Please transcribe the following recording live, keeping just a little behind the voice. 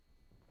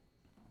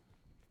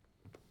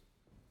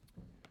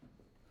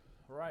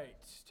Right.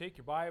 Take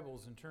your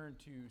Bibles and turn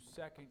to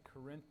 2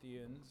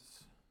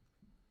 Corinthians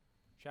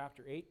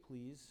chapter 8,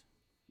 please.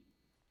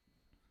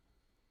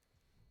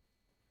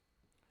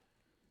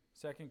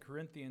 2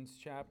 Corinthians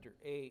chapter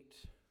 8.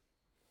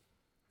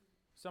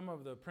 Some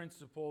of the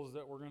principles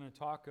that we're going to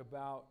talk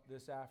about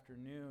this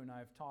afternoon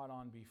I've taught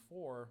on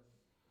before,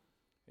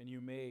 and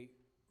you may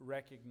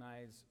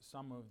recognize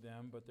some of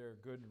them, but they're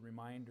good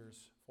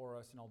reminders for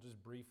us, and I'll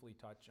just briefly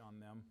touch on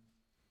them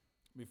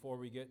before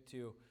we get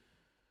to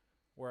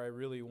where I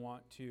really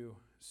want to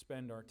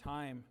spend our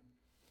time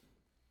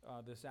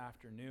this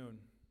afternoon.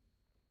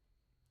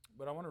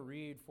 But I want to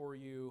read for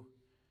you,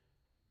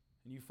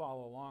 and you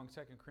follow along,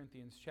 2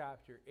 Corinthians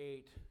chapter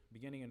 8,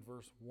 beginning in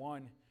verse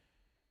 1.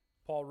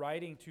 Paul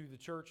writing to the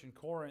church in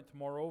Corinth,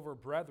 "Moreover,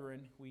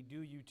 brethren, we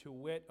do you to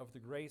wit of the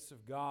grace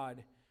of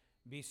God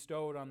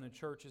bestowed on the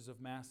churches of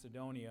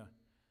Macedonia,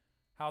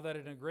 how that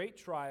in a great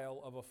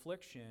trial of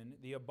affliction,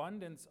 the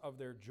abundance of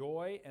their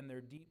joy and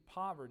their deep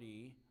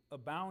poverty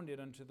abounded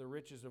unto the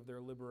riches of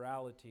their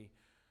liberality.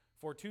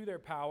 For to their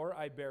power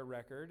I bear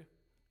record,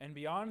 and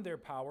beyond their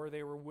power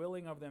they were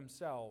willing of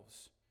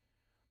themselves,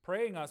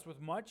 praying us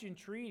with much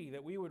entreaty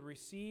that we would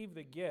receive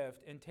the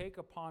gift and take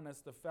upon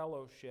us the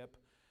fellowship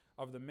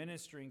of the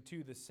ministering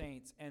to the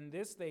saints. And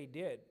this they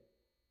did,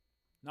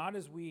 not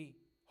as we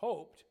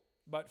hoped,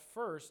 but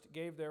first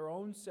gave their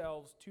own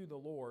selves to the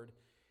Lord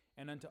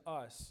and unto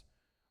us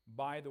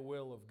by the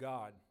will of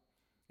God."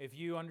 If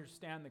you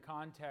understand the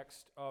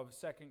context of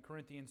 2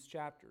 Corinthians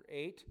chapter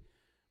 8,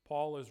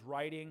 Paul is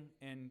writing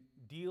and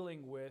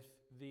dealing with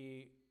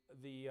the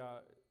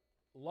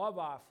love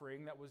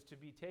offering that was to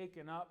be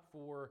taken up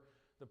for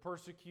the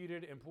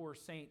persecuted and poor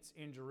saints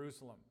in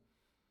Jerusalem.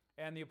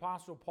 And the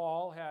Apostle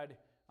Paul had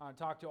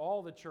talked to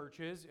all the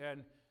churches,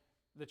 and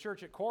the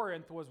church at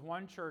Corinth was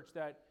one church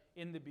that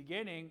in the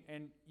beginning,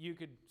 and you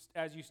could,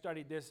 as you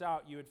studied this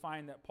out, you would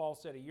find that Paul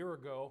said a year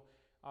ago,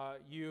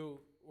 you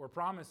were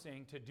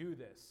promising to do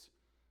this.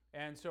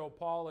 And so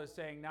Paul is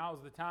saying,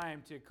 now's the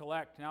time to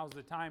collect, now's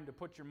the time to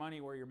put your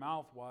money where your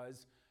mouth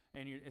was,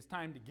 and it's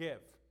time to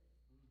give,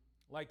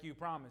 like you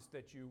promised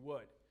that you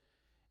would.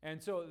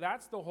 And so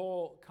that's the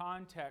whole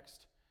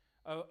context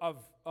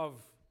of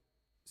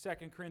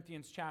 2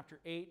 Corinthians chapter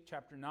 8,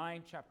 chapter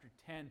 9, chapter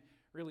 10,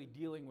 really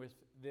dealing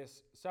with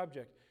this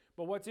subject.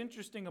 But what's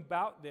interesting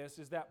about this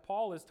is that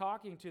Paul is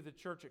talking to the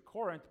church at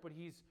Corinth, but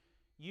he's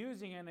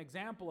using an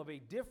example of a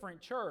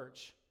different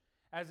church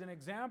as an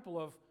example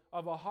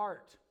of a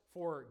heart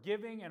for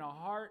giving and a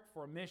heart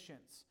for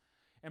missions.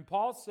 And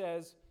Paul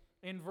says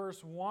in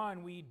verse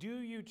 1, "We do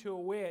you to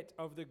wit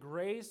of the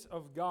grace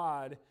of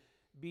God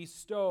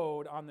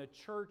bestowed on the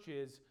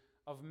churches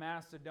of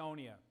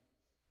Macedonia."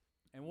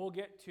 And we'll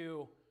get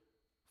to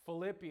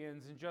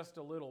Philippians in just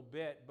a little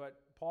bit,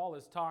 but Paul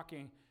is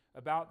talking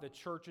about the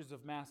churches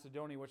of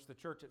Macedonia, which the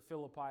church at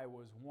Philippi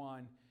was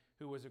one,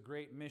 who was a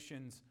great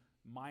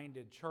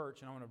missions-minded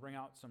church. And I want to bring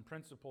out some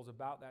principles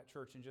about that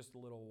church in just a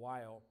little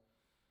while.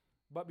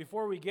 But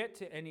before we get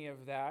to any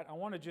of that, I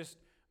want to just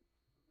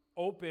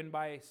open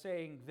by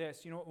saying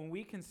this. You know, when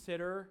we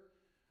consider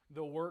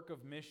the work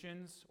of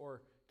missions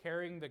or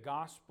carrying the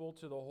gospel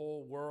to the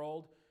whole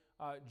world,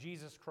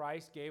 Jesus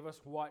Christ gave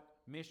us what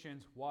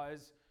missions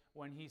was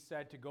when he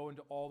said to go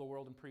into all the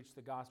world and preach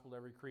the gospel to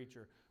every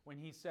creature. When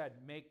he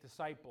said, make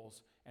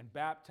disciples and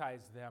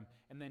baptize them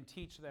and then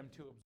teach them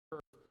to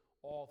observe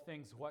all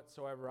things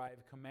whatsoever I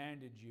have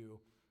commanded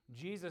you.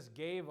 Jesus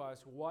gave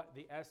us what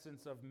the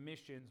essence of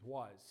missions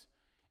was.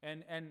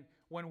 And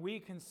when we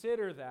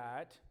consider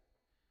that,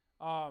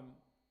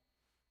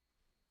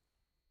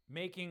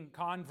 making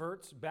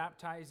converts,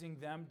 baptizing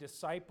them,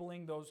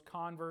 discipling those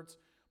converts,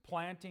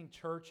 planting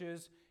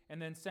churches,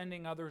 and then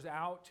sending others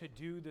out to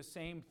do the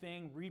same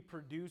thing,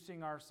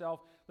 reproducing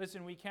ourselves.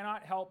 Listen, we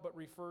cannot help but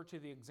refer to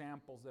the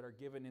examples that are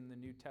given in the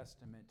New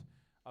Testament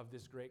of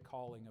this great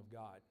calling of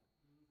God.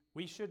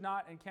 We should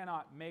not and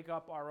cannot make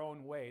up our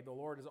own way. The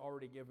Lord has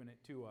already given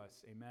it to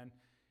us. Amen.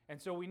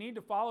 And so we need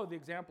to follow the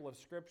example of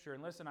Scripture.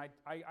 And listen, I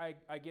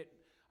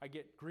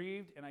get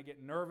grieved and I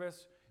get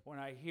nervous when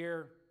I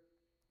hear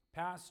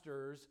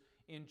pastors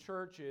in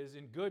churches,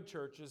 in good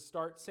churches,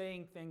 start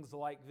saying things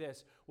like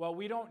this. Well,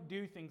 we don't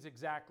do things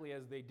exactly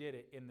as they did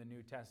it in the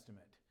New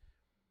Testament.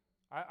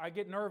 I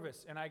get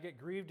nervous and I get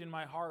grieved in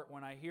my heart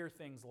when I hear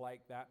things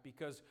like that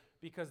because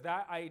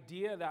that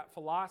idea, that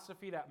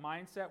philosophy, that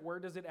mindset, where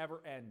does it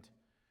ever end?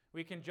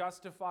 We can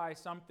justify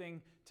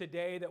something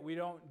today that we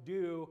don't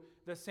do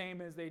the same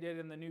as they did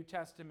in the New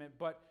Testament,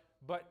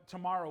 but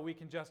tomorrow we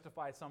can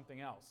justify something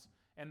else,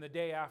 and the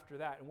day after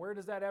that. And where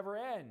does that ever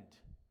end?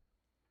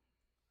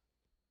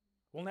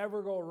 We'll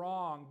never go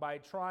wrong by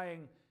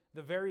trying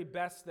the very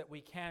best that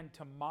we can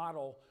to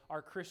model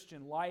our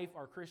Christian life,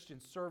 our Christian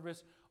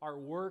service, our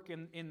work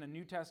in the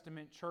New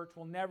Testament church.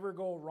 We'll never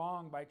go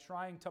wrong by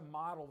trying to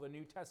model the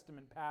New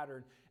Testament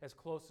pattern as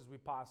close as we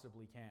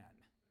possibly can.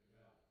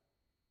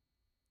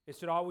 It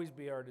should always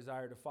be our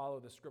desire to follow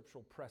the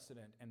scriptural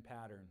precedent and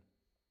pattern.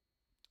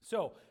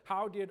 So,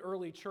 how did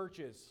early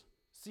churches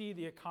see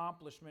the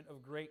accomplishment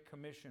of Great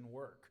Commission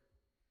work?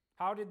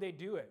 How did they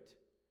do it?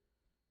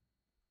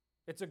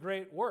 It's a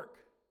great work,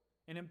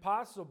 an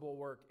impossible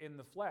work in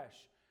the flesh.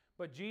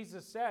 But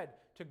Jesus said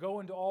to go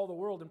into all the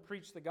world and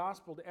preach the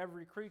gospel to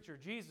every creature.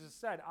 Jesus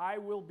said, I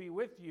will be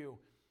with you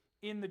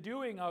in the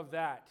doing of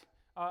that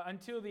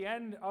until the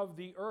end of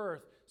the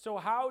earth. So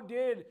how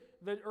did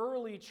the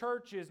early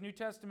churches, New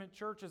Testament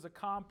churches,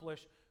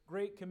 accomplish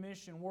Great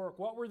Commission work?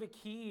 What were the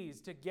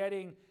keys to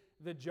getting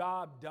the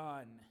job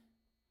done?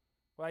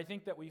 Well, I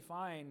think that we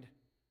find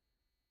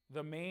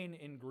the main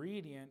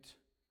ingredient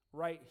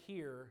right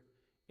here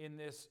in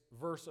this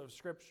verse of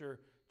Scripture,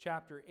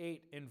 chapter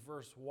 8 in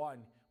verse 1,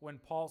 when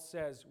Paul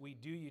says, we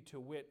do you to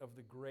wit of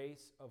the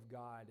grace of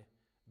God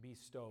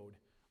bestowed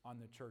on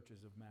the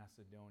churches of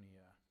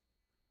Macedonia.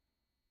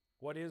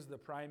 What is the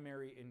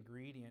primary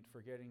ingredient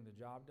for getting the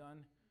job done?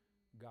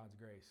 God's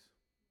grace.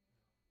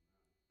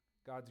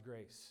 God's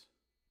grace.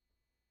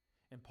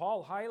 And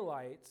Paul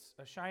highlights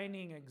a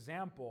shining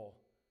example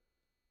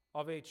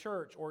of a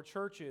church or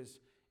churches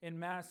in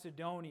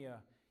Macedonia.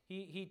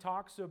 He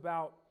talks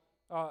about,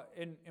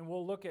 and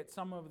we'll look at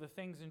some of the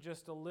things in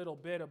just a little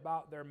bit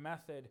about their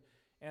method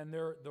and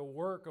the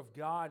work of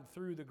God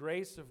through the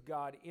grace of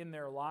God in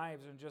their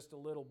lives in just a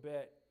little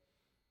bit.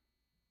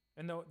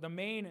 And the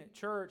main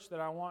church that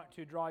I want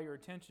to draw your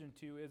attention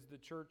to is the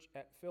church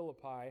at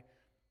Philippi,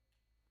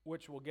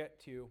 which we'll get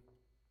to.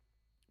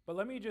 But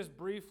let me just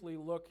briefly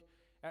look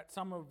at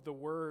some of the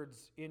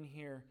words in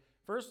here.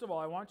 First of all,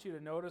 I want you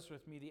to notice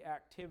with me the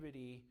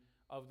activity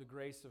of the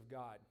grace of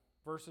God.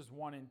 Verses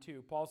 1 and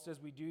 2. Paul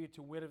says, we do you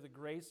to wit of the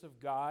grace of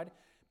God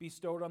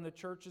bestowed on the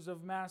churches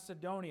of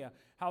Macedonia,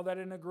 how that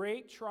in a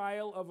great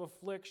trial of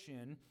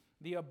affliction,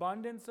 the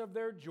abundance of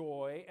their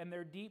joy and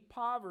their deep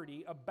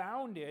poverty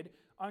abounded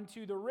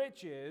unto the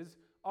riches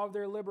of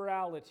their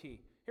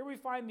liberality. Here we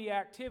find the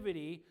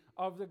activity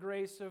of the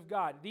grace of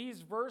God.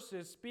 These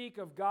verses speak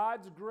of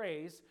God's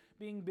grace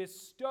being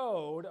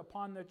bestowed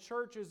upon the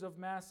churches of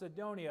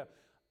Macedonia,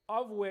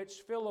 of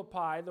which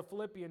Philippi, the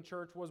Philippian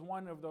church, was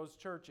one of those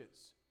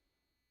churches.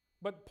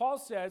 But Paul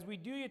says, we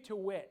do you to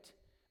wit.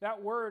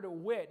 That word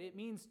wit, it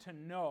means to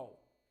know.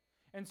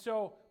 And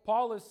so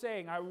Paul is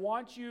saying, I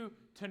want you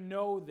to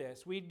know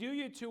this. We do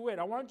you to wit.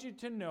 I want you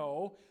to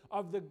know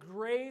of the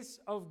grace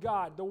of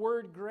God. The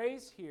word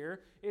grace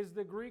here is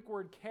the Greek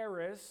word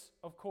charis,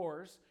 of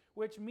course,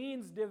 which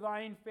means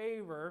divine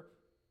favor,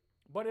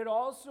 but it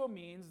also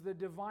means the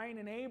divine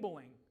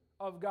enabling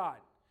of God.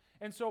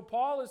 And so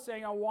Paul is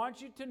saying, I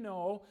want you to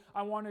know,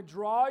 I want to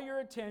draw your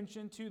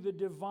attention to the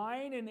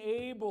divine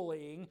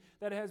enabling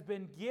that has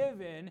been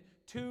given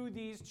to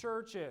these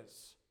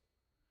churches.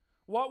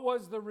 What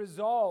was the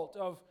result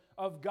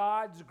of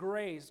God's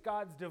grace,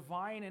 God's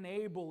divine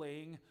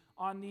enabling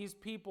on these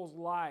people's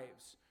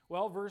lives?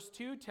 Well, verse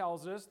 2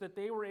 tells us that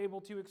they were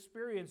able to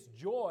experience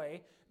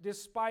joy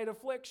despite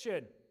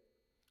affliction.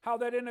 How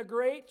that in a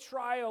great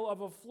trial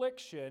of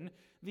affliction,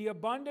 the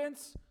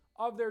abundance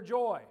of their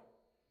joy.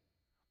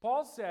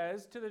 Paul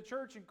says to the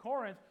church in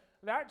Corinth,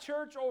 that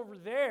church over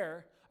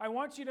there, I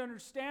want you to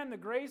understand the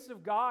grace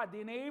of God,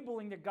 the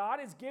enabling that God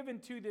has given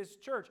to this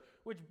church,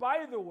 which,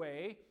 by the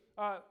way,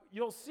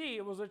 you'll see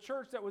it was a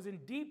church that was in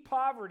deep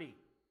poverty,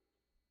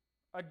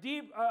 a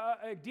deep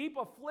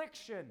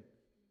affliction.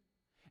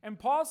 And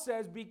Paul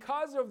says,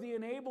 because of the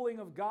enabling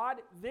of God,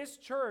 this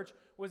church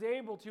was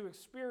able to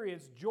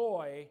experience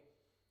joy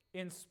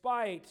in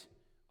spite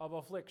of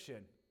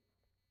affliction.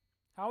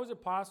 How is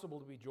it possible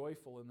to be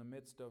joyful in the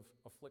midst of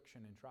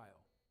affliction and trial?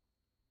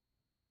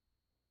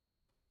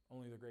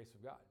 Only the grace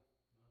of God,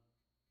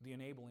 the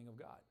enabling of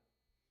God.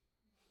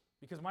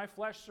 Because my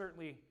flesh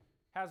certainly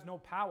has no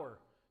power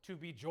to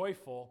be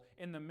joyful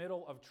in the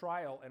middle of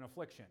trial and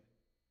affliction.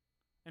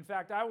 In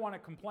fact, I want to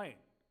complain,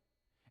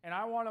 and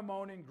I want to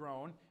moan and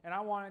groan, and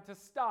I want it to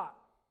stop.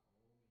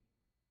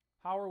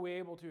 How are we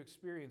able to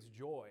experience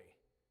joy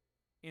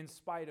in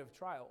spite of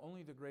trial?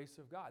 Only the grace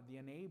of God, the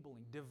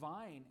enabling,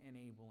 divine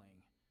enabling.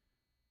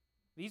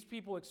 These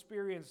people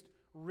experienced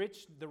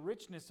the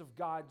richness of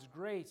God's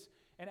grace.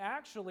 And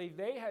actually,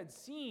 they had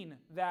seen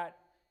that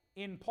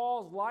in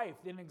Paul's life,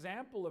 an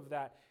example of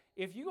that.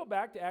 If you go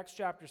back to Acts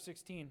chapter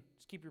 16,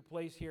 just keep your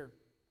place here.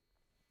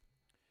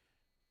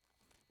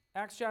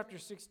 Acts chapter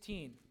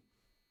 16.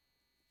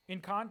 In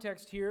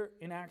context here,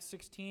 in Acts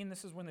 16,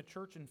 this is when the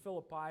church in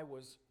Philippi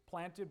was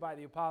planted by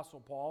the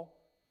Apostle Paul.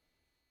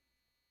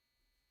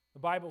 The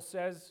Bible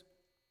says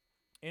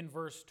in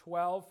verse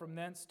 12, from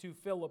thence to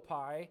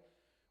Philippi,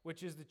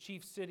 which is the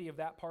chief city of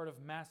that part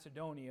of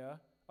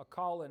Macedonia, a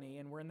colony,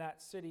 and we're in that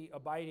city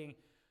abiding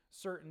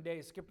certain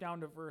days. Skip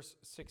down to verse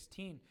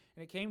 16.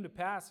 And it came to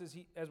pass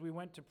as we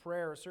went to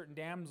prayer, a certain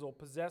damsel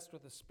possessed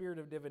with a spirit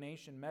of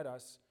divination met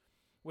us,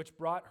 which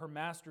brought her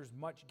masters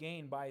much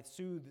gain by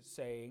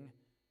soothsaying.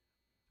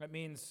 That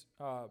means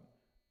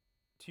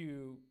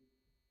to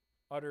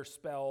utter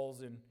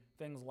spells and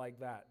things like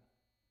that.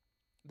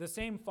 The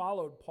same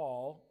followed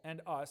Paul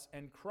and us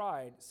and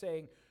cried,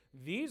 saying,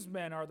 these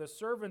men are the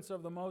servants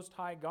of the Most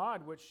High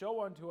God, which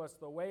show unto us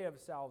the way of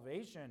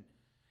salvation.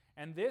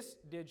 And this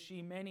did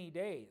she many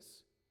days.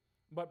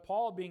 But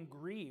Paul, being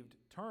grieved,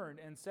 turned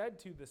and said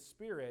to the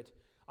Spirit,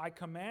 I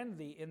command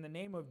thee in the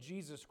name of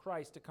Jesus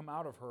Christ to come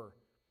out of her.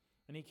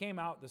 And he came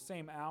out the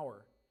same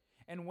hour.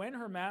 And when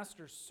her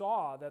masters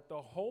saw that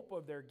the hope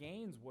of their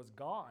gains was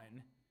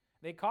gone,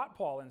 they caught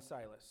Paul and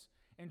Silas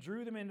and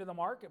drew them into the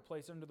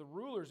marketplace under the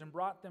rulers and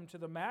brought them to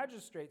the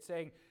magistrates,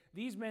 saying,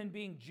 These men,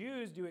 being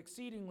Jews, do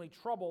exceedingly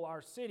trouble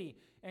our city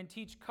and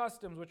teach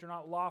customs which are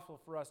not lawful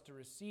for us to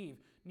receive,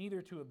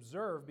 neither to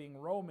observe, being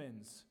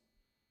Romans.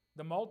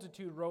 The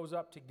multitude rose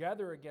up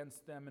together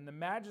against them, and the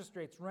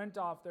magistrates rent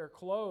off their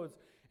clothes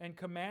and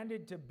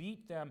commanded to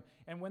beat them.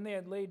 And when they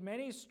had laid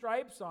many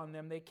stripes on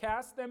them, they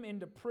cast them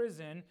into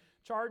prison,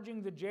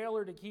 charging the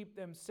jailer to keep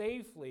them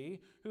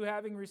safely, who,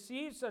 having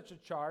received such a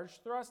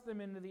charge, thrust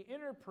them into the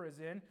inner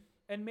prison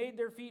and made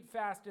their feet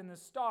fast in the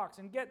stocks.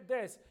 And get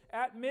this,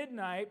 at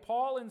midnight,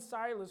 Paul and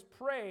Silas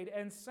prayed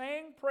and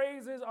sang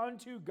praises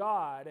unto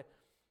God,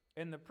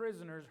 and the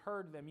prisoners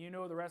heard them. You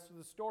know the rest of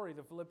the story.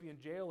 The Philippian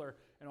jailer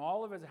and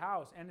all of his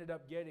house ended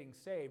up getting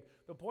saved.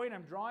 The point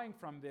I'm drawing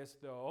from this,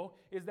 though,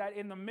 is that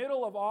in the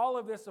middle of all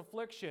of this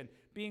affliction,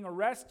 being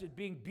arrested,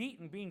 being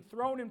beaten, being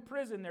thrown in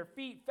prison, their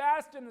feet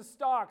fast in the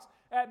stocks,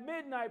 at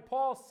midnight,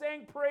 Paul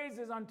sang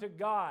praises unto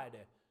God.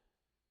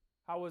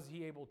 How was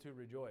he able to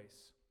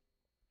rejoice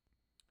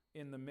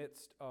in the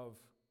midst of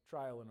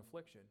trial and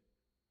affliction?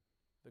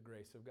 The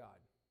grace of God.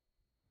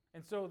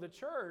 And so the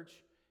church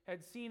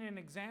had seen an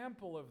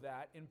example of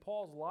that in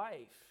Paul's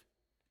life.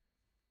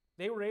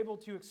 They were able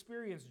to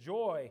experience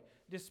joy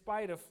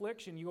despite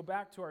affliction. You go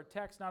back to our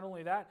text, not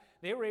only that,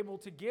 they were able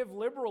to give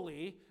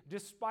liberally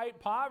despite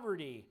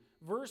poverty.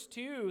 Verse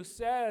 2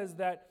 says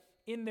that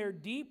in their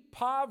deep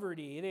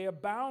poverty they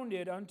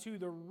abounded unto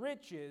the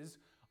riches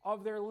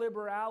of their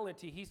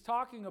liberality. He's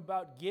talking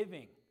about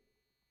giving.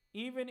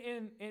 Even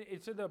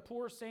to the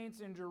poor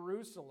saints in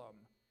Jerusalem,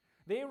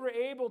 they were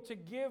able to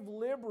give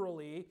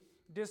liberally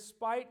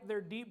despite their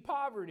deep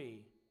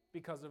poverty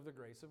because of the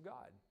grace of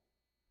God.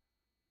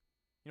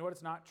 You know what?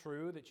 It's not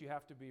true that you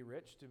have to be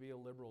rich to be a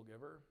liberal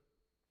giver.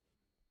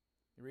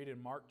 You read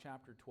in Mark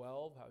chapter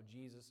 12 how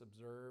Jesus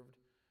observed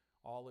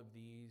all of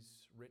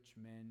these rich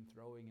men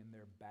throwing in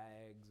their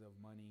bags of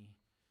money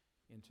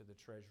into the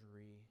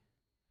treasury,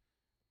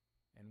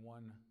 and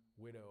one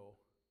widow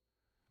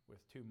with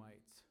 2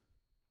 mites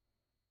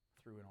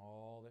threw in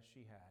all that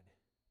she had.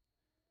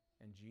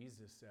 And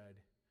Jesus said,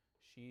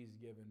 She's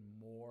given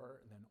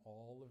more than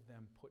all of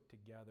them put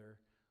together,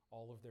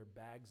 all of their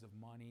bags of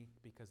money,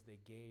 because they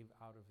gave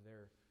out of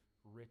their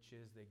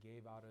riches, they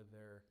gave out of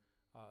their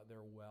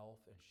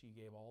wealth, and she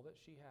gave all that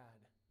she had.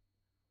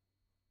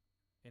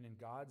 And in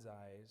God's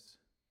eyes,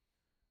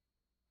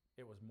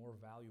 it was more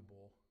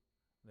valuable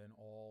than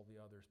all the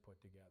others put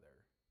together.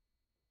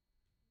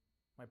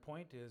 My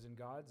point is, in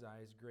God's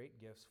eyes, great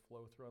gifts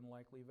flow through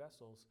unlikely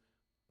vessels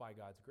by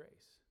God's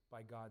grace,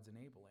 by God's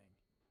enabling.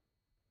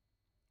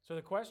 So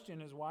the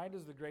question is, why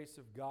does the grace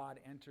of God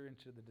enter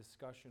into the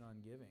discussion on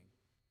giving?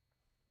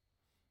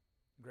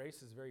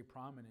 Grace is very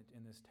prominent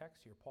in this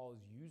text here. Paul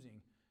is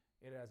using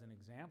it as an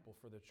example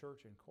for the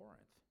church in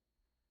Corinth.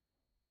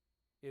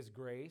 Is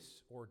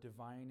grace or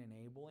divine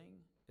enabling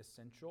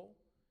essential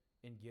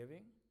in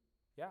giving?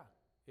 Yeah,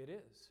 it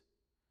is.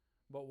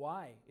 But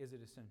why is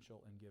it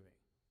essential in giving?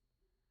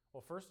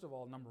 Well, first of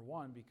all, number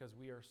one, because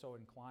we are so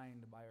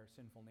inclined by our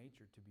sinful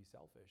nature to be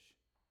selfish.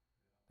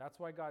 That's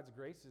why God's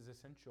grace is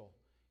essential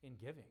in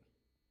giving.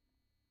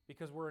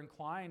 Because we're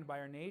inclined by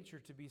our nature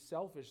to be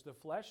selfish. The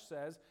flesh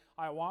says,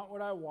 I want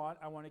what I want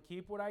to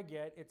keep what I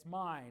get, it's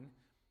mine.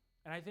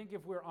 And I think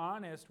if we're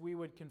honest, we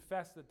would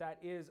confess that that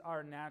is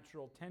our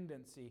natural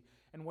tendency.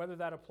 And whether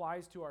that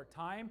applies to our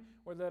time,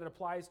 whether that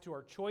applies to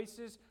our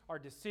choices, our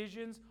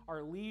decisions,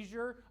 our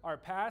leisure, our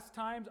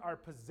pastimes, our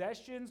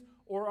possessions,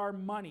 or our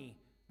money,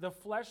 the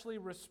fleshly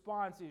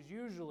response is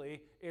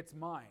usually, it's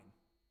mine.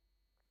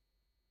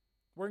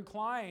 We're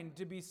inclined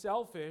to be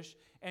selfish,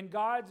 and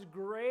God's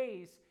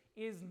grace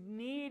is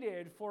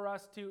needed for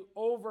us to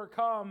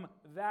overcome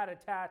that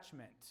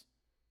attachment.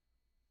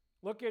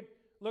 Look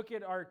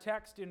at our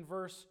text in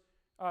verse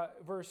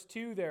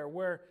 2 there,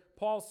 where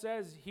Paul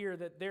says here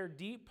that their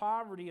deep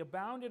poverty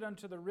abounded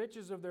unto the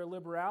riches of their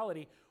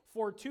liberality,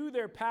 for to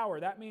their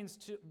power, that means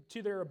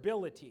to their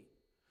ability.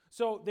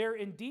 So they're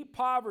in deep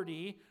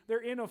poverty, they're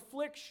in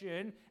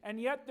affliction,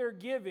 and yet they're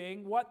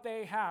giving what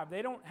they have.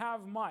 They don't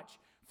have much.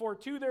 For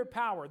to their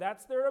power,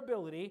 that's their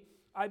ability,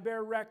 I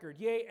bear record.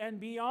 Yea, and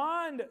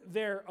beyond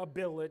their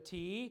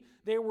ability,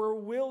 they were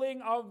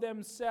willing of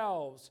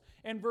themselves.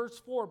 And verse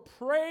 4,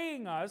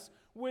 praying us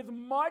with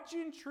much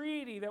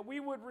entreaty that we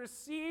would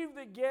receive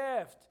the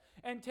gift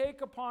and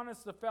take upon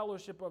us the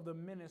fellowship of the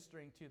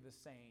ministering to the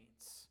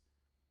saints.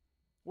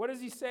 What is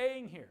he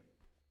saying here?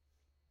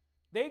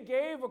 They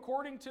gave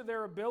according to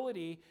their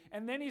ability,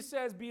 and then he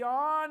says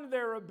beyond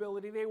their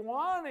ability, they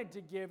wanted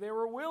to give. They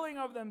were willing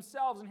of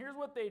themselves, and here's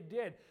what they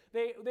did.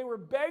 They were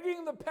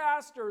begging the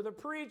pastor, the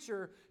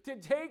preacher, to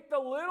take the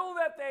little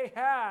that they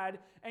had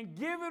and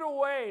give it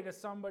away to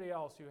somebody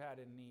else who had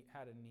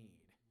a need.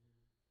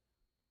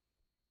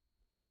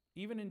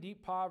 Even in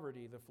deep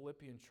poverty, the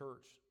Philippian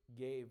church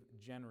gave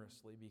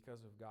generously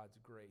because of God's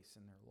grace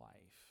in their life.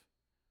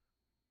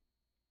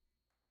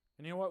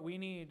 And you know what? We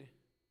need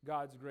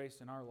God's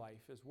grace in our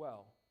life as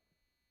well.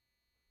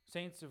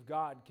 Saints of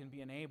God can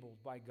be enabled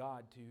by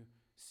God to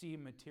see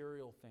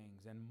material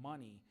things and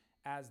money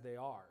as they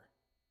are,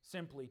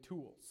 simply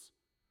tools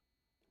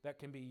that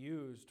can be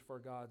used for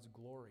God's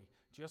glory,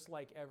 just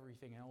like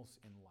everything else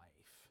in life.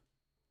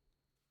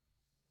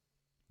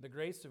 The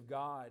grace of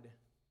God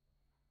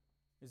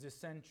is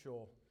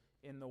essential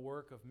in the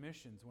work of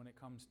missions when it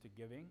comes to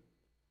giving,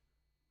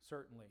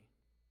 certainly.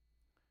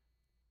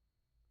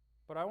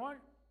 But I want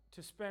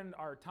to spend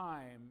our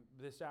time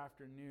this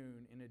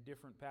afternoon in a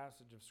different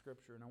passage of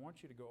Scripture, and I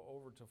want you to go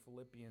over to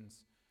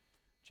Philippians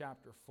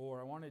chapter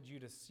 4. I wanted you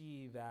to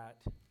see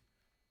that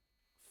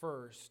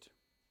first,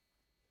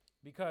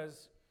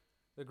 because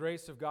the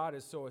grace of God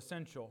is so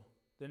essential,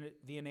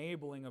 the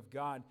enabling of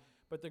God.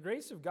 But the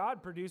grace of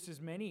God produces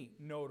many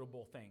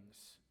notable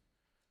things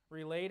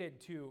related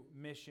to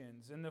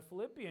missions. And the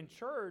Philippian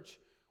church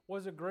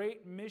was a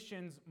great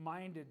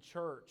missions-minded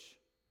church.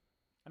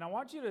 And I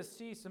want you to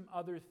see some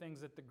other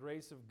things that the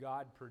grace of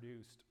God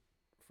produced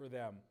for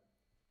them.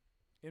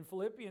 In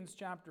Philippians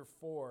chapter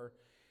 4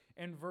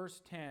 and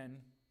verse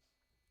 10,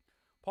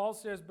 Paul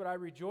says, "But I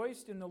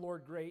rejoiced in the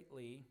Lord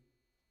greatly,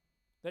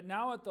 that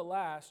now at the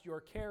last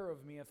your care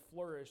of me hath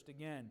flourished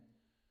again,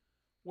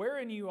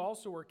 wherein you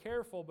also were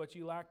careful, but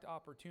you lacked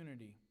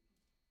opportunity.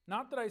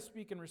 Not that I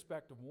speak in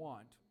respect of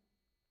want,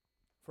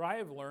 for I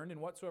have learned in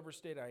whatsoever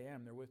state I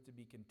am therewith to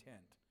be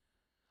content.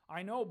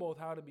 I know both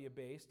how to be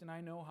abased, and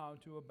I know how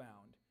to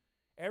abound.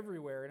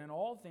 Everywhere and in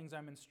all things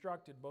I'm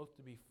instructed both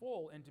to be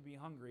full and to be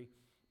hungry,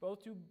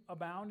 both to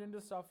abound and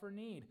to suffer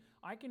need.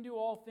 I can do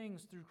all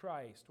things through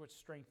Christ, which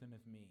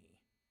strengtheneth me.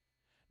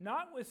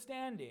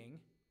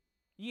 Notwithstanding,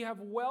 ye have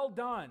well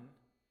done,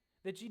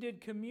 that ye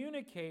did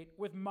communicate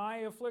with my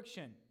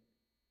affliction.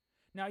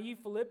 Now ye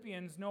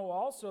Philippians know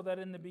also that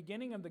in the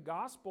beginning of the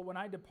gospel, when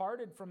I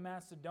departed from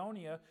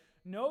Macedonia,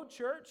 no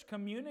church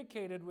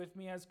communicated with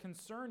me as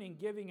concerning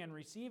giving and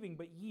receiving,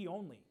 but ye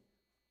only.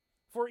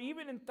 For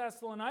even in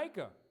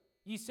Thessalonica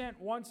ye sent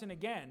once and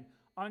again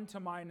unto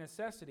my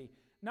necessity,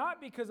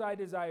 not because I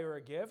desire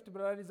a gift,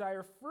 but I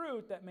desire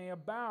fruit that may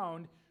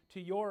abound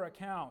to your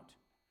account.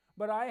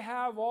 But I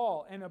have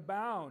all and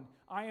abound.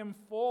 I am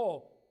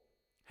full,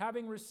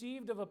 having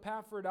received of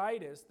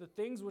Epaphroditus the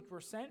things which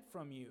were sent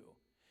from you,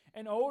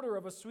 an odor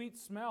of a sweet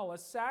smell, a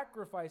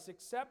sacrifice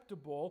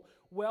acceptable,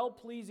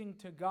 well-pleasing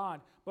to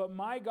God. But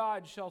my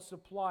God shall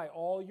supply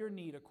all your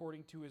need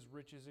according to his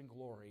riches and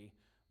glory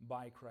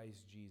by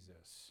Christ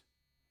Jesus."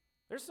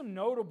 There's some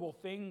notable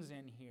things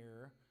in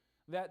here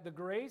that the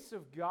grace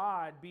of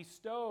God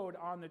bestowed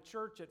on the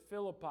church at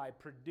Philippi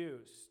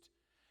produced.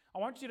 I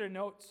want you to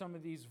note some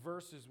of these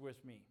verses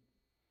with me.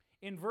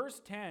 In verse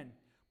 10,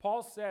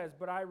 Paul says,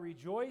 "But I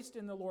rejoiced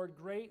in the Lord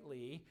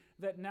greatly,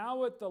 that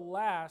now at the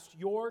last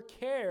your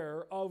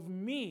care of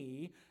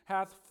me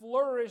hath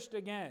flourished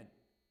again,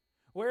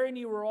 wherein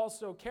ye were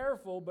also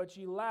careful, but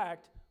ye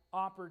lacked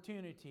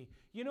opportunity."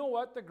 You know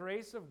what the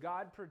grace of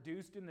God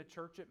produced in the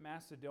church at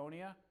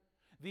Macedonia?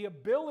 The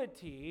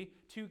ability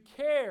to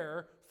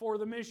care for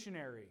the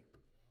missionary.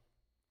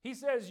 He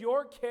says,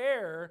 your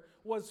care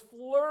was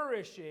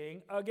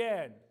flourishing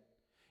again.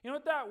 You know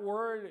what that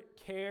word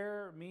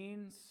care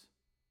means?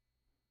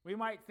 We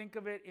might think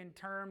of it in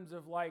terms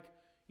of like,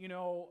 we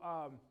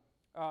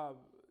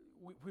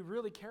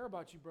really care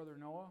about you, Brother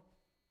Noah.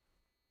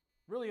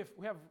 Really, if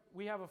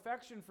we have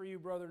affection for you,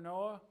 Brother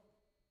Noah.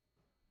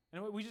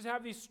 And we just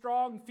have these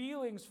strong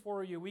feelings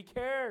for you. We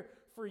care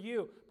for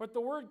you. But the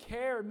word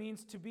care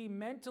means to be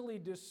mentally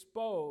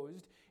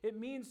disposed. It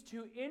means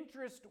to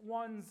interest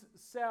one's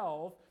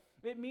self.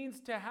 It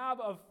means to have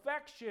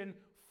affection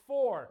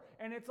for.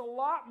 And it's a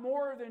lot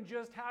more than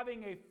just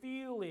having a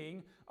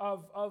feeling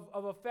of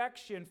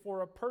affection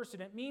for a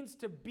person. It means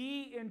to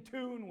be in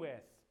tune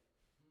with.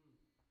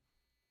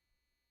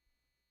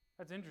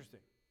 That's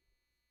interesting.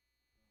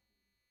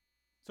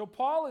 So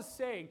Paul is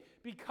saying,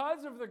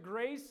 because of the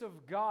grace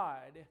of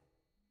God,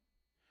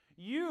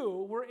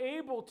 you were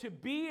able to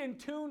be in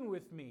tune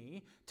with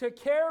me, to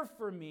care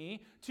for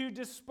me, to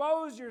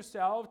dispose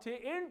yourself,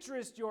 to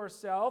interest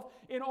yourself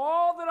in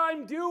all that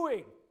I'm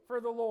doing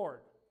for the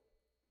Lord.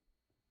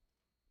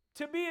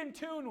 To be in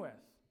tune with.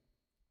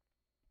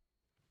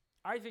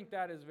 I think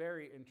that is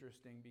very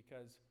interesting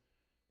because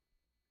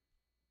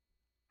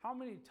how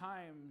many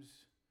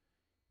times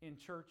in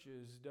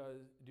churches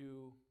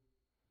do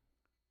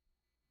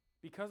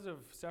because of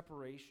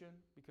separation,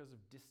 because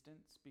of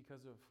distance,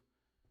 because of,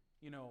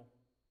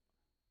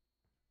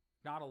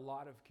 not a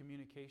lot of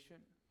communication,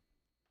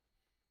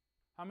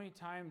 how many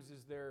times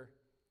is there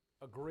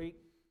a great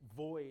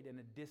void and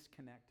a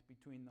disconnect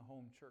between the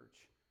home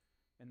church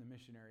and the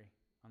missionary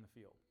on the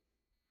field?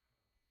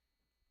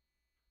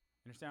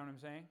 Understand what I'm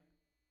saying?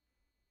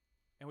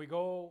 And we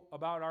go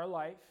about our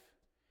life,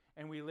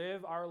 and we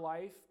live our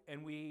life,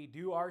 and we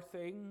do our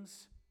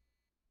things.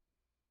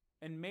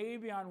 And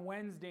maybe on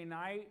Wednesday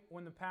night,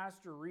 when the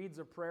pastor reads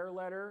a prayer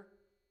letter,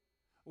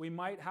 we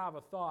might have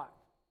a thought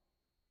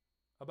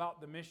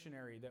about the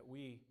missionary that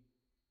we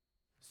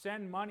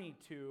send money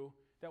to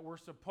that we're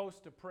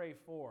supposed to pray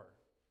for?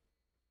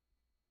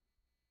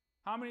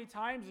 How many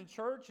times in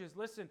churches,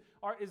 listen,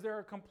 is there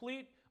a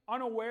complete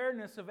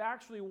unawareness of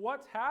actually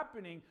what's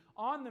happening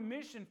on the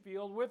mission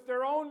field with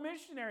their own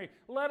missionary,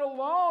 let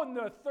alone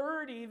the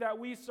 30 that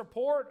we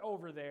support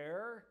over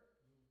there?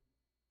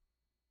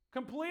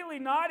 Completely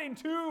not in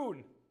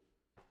tune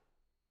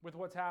with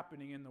what's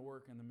happening in the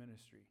work and the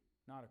ministry.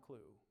 Not a clue.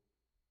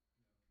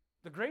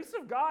 The grace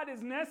of God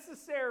is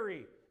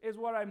necessary, is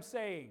what I'm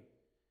saying.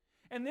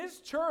 And this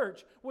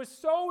church was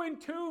so in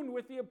tune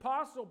with the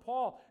Apostle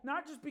Paul,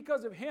 not just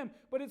because of him,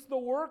 but it's the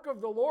work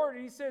of the Lord.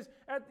 And he says,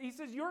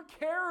 your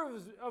care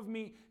of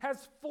me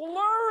has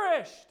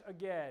flourished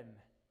again.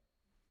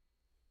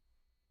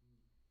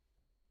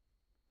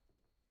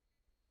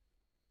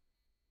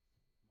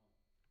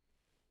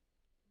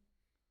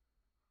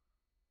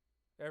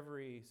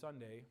 Every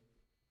Sunday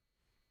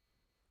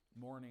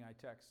morning, I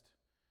text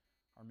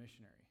our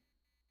missionary,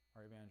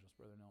 our evangelist,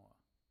 Brother Noah.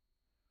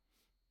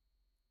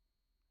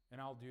 And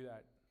I'll do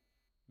that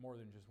more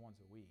than just once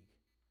a week,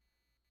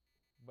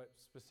 but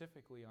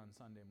specifically on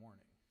Sunday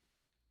morning.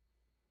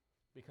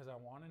 Because I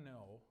want to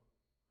know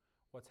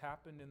what's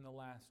happened in the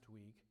last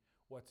week,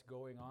 what's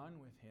going on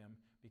with him,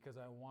 because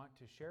I want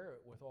to share it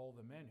with all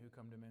the men who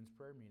come to men's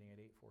prayer meeting at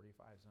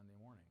 8:45 Sunday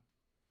morning.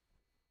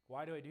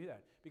 Why do I do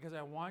that? Because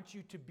I want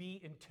you to be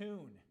in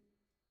tune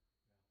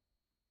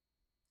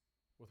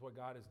with what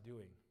God is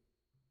doing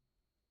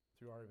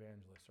through our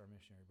evangelist, our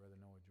missionary, Brother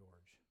Noah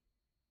George.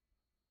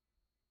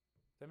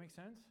 Does that make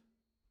sense?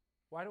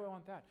 Why do I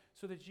want that?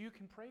 So that you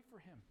can pray for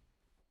him.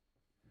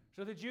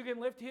 So that you can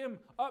lift him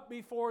up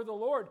before the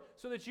Lord.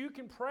 So that you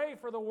can pray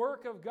for the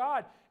work of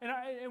God.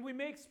 And we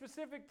make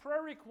specific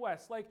prayer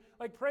requests, like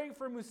praying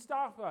for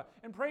Mustafa,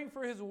 and praying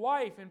for his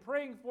wife, and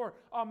praying for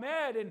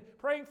Ahmed, and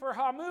praying for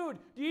Hamoud.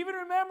 Do you even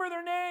remember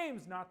their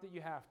names? Not that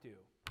you have to.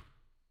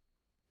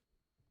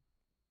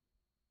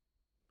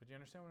 But do you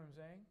understand what I'm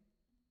saying?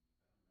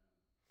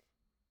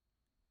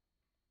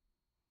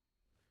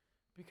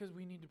 Because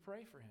we need to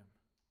pray for him.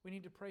 We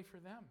need to pray for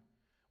them.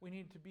 We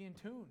need to be in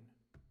tune.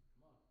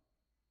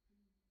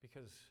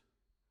 Because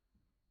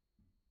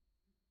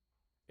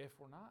if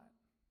we're not,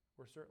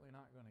 we're certainly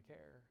not going to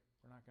care.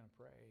 We're not going to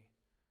pray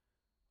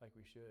like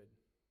we should.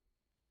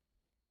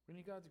 We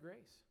need God's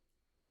grace.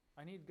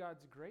 I need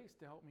God's grace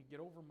to help me get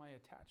over my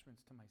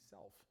attachments to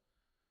myself.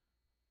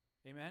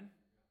 Amen?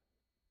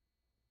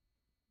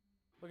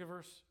 Look at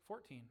verse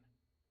 14.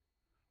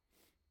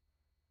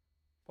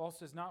 Paul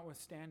says,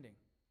 notwithstanding.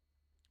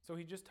 So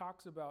he just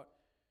talks about,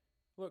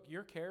 look,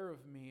 your care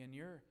of me, and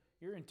you're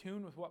in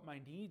tune with what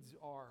my needs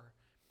are.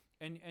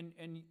 And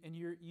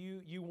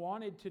you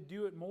wanted to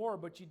do it more,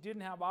 but you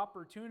didn't have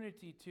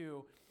opportunity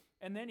to.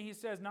 And then he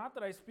says, not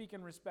that I speak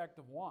in respect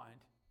of want.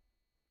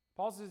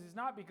 Paul says, it's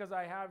not because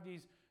I have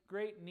these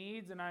great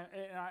needs and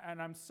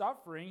I'm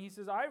suffering. He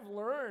says, I've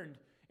learned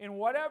in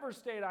whatever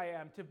state I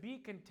am to be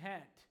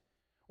content.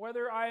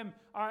 Whether I'm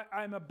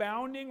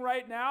abounding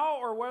right now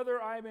or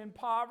whether I'm in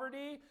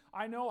poverty,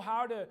 I know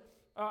how to,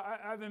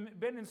 I've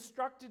been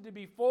instructed to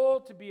be full,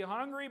 to be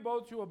hungry,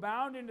 both to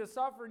abound and to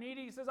suffer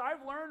needy. He says,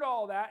 I've learned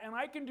all that, and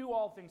I can do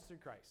all things through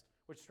Christ,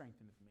 which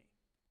strengtheneth me.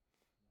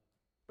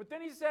 But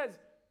then he says,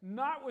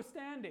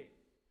 notwithstanding.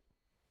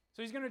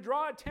 So he's going to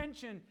draw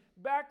attention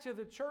back to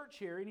the church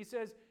here, and he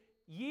says,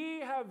 ye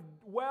have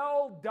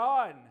well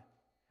done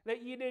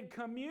that ye did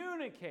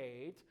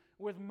communicate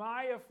with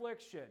my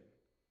affliction.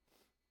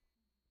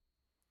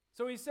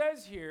 So he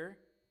says here,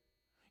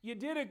 you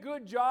did a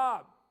good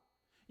job.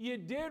 You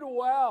did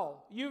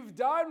well. You've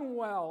done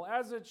well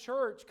as a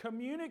church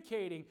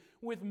communicating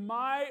with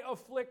my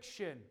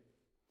affliction.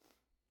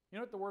 You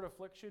know what the word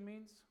affliction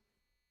means?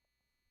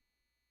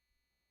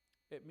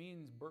 It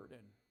means burden.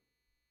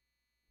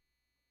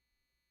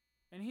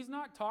 And he's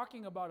not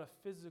talking about a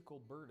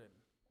physical burden.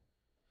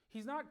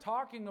 He's not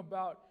talking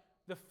about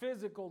the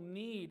physical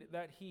need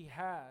that he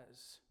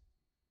has.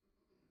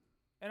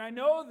 And I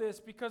know this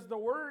because the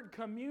word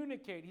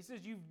communicate, he says,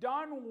 you've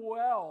done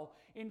well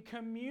in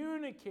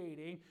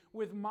communicating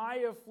with my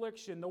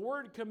affliction. The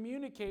word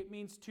communicate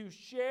means to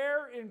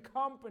share in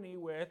company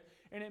with,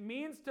 and it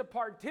means to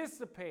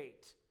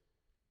participate.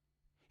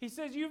 He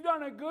says, you've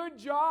done a good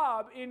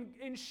job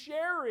in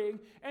sharing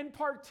and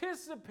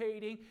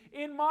participating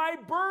in my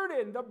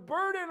burden. The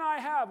burden I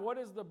have. What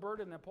is the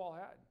burden that Paul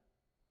had?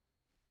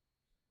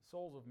 The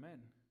souls of men.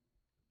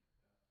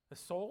 The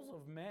souls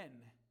of men.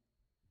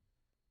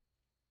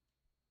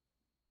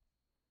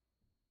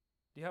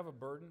 Do you have a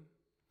burden?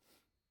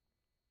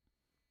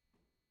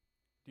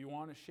 Do you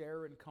want to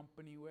share in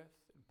company with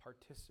and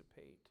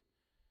participate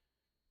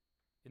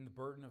in the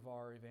burden of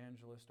our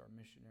evangelist, our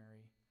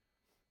missionary,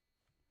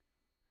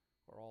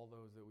 or all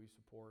those that we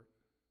support?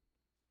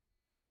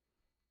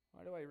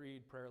 Why do I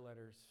read prayer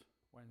letters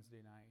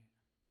Wednesday night?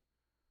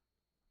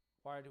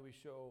 Why do we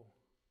show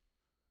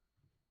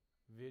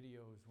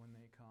videos when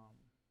they come?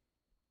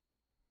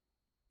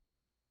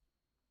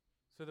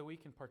 So that we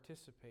can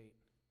participate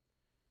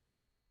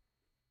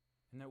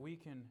and that we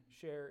can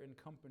share in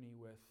company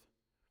with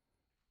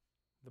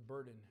the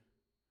burden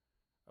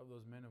of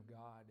those men of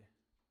God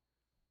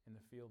in the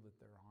field that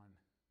they're on.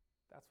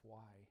 That's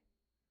why.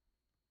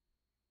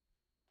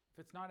 If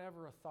it's not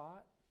ever a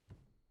thought,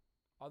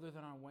 other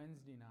than on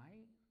Wednesday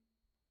night,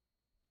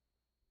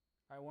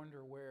 I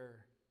wonder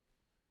where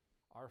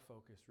our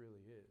focus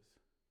really is.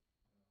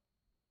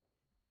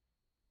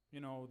 You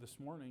know, this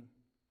morning,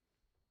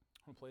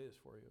 I'm going to play this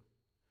for you.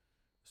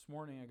 This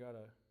morning I got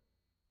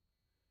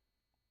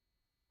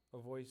a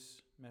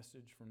voice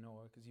message from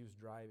Noah because he was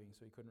driving,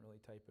 so he couldn't really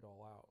type it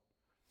all out.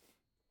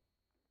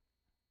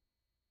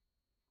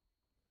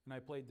 And I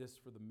played this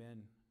for the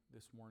men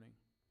this morning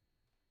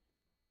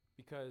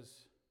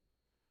because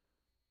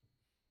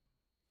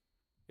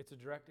it's a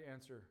direct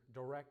answer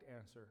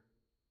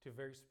to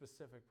very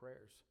specific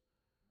prayers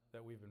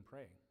that we've been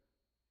praying.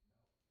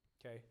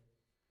 Okay?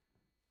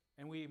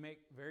 And we make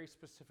very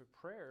specific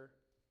prayer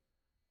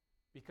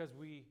because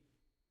we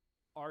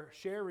are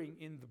sharing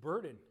in the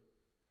burden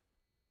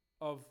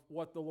of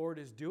what the Lord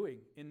is doing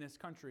in this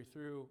country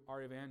through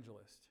our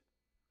evangelist.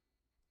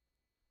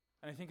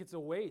 And I think it's a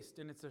waste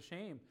and it's a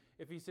shame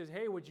if he says,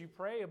 hey, would you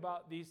pray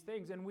about these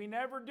things? And we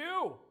never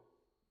do.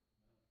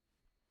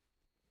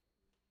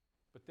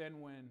 But then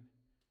when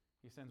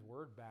he sends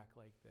word back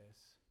like this,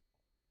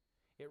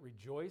 it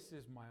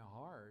rejoices my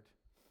heart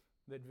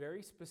that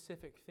very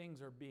specific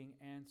things are being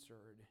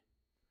answered.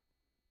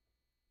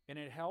 And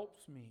it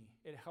helps me.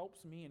 It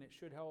helps me, and it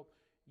should help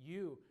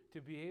you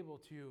to be able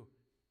to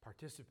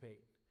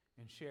participate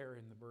and share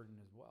in the burden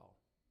as well.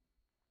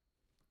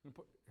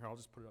 I'll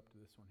just put it up to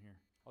this one here.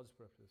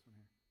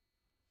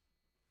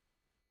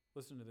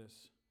 Listen to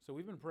this. So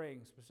we've been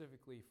praying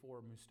specifically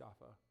for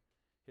Mustafa,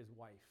 his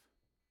wife,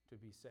 to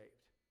be saved.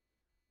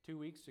 3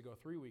 weeks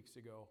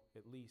ago,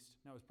 at least.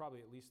 No, it was probably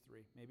at least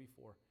 3, maybe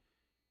 4.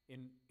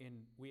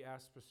 We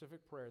asked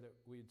specific prayer that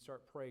we'd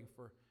start praying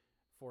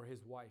for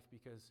his wife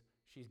because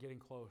she's getting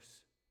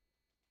close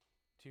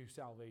to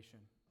salvation.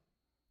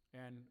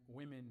 And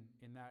women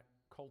in that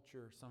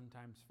culture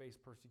sometimes face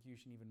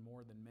persecution even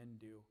more than men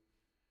do.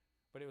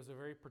 But it was a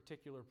very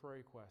particular prayer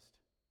request.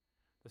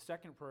 The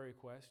second prayer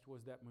request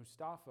was that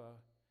Mustafa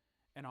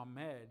and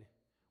Ahmed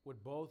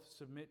would both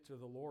submit to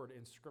the Lord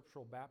in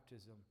scriptural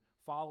baptism,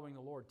 following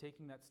the Lord,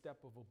 taking that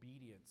step of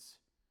obedience.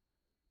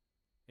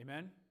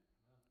 Amen?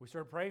 We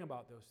started praying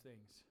about those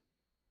things.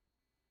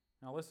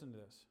 Now listen to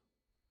this.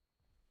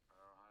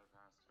 Hi,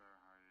 Pastor.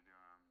 How are you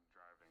doing? I'm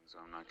driving, so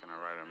I'm not going to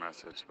write a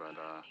message, but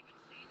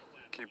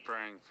keep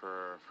praying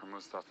for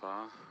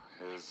Mustafa.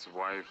 His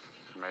wife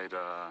made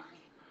a...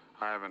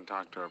 I haven't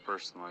talked to her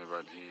personally,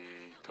 but he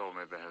told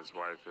me that his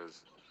wife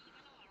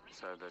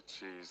said that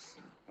she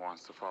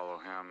wants to follow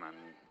him and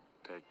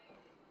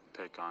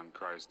take on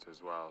Christ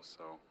as well.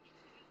 So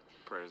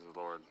praise the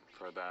Lord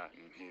for that.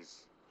 And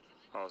he's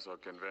also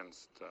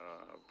convinced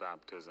of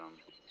baptism,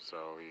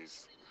 so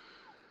he's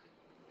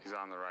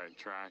on the right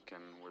track,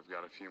 and we've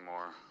got a few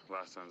more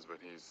lessons, but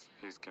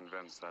he's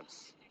convinced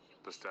that's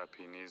the step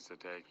he needs to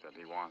take, that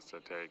he wants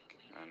to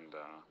take, and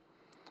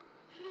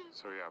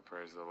so yeah,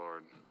 praise the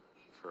Lord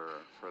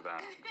for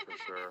that, for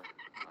sure.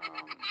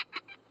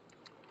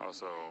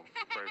 Also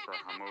pray for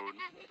Hamoud,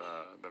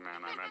 the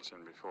man I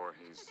mentioned before.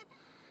 He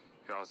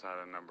also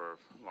had a number of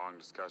long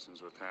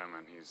discussions with him,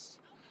 and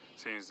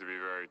seems to be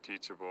very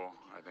teachable.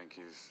 I think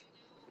he's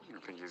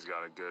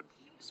got a good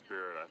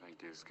spirit. I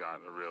think he's got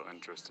a real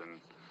interest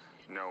in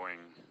knowing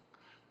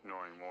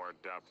more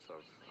depth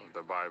of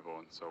the Bible.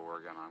 And so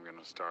I'm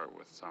gonna start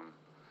with some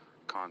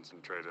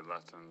concentrated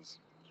lessons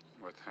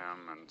with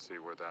him and see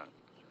where that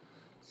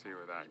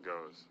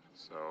goes.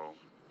 So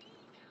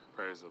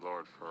praise the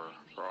Lord for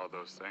all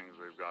those things.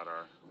 We've got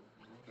our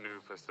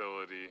new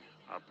facility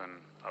up and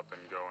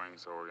going,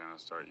 so we're gonna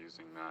start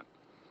using that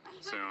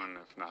soon,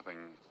 if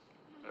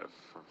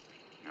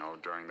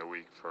during the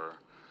week for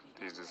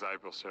these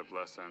discipleship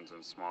lessons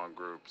and small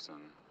groups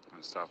and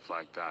stuff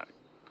like that.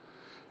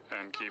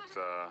 And keep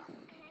the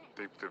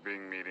big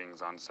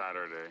meetings on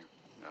Saturday,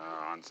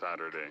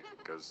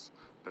 because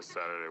this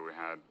Saturday we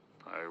had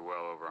probably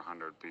well over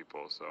 100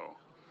 people, so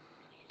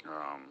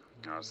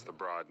it's the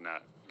broad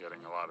net,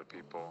 getting a lot of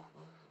people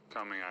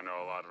coming. I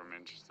know a lot of them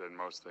interested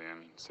mostly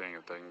in seeing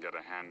if they can get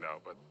a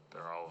handout, but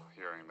they're all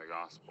hearing the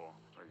gospel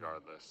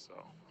regardless,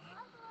 so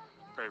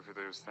pray for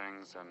those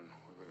things, and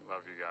we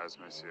love you guys,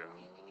 miss you.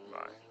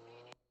 Bye.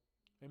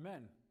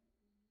 Amen.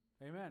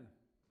 Amen.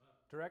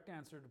 Direct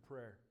answer to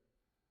prayer.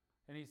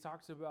 And he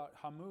talks about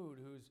Hamoud,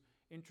 who's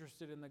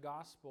interested in the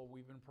gospel.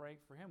 We've been praying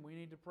for him. We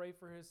need to pray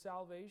for his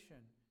salvation.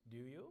 Do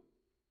you?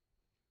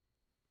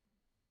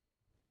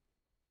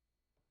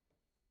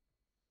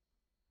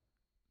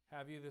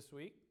 Have you this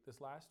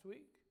last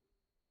week?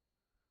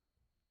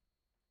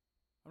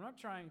 I'm not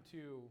trying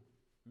to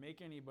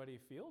make anybody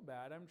feel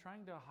bad. I'm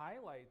trying to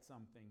highlight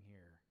something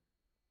here.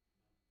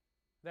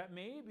 That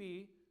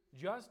maybe,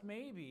 just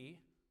maybe,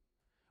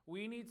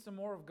 we need some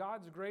more of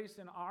God's grace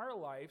in our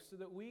life so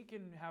that we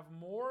can have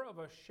more of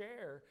a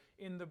share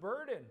in the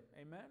burden.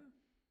 Amen?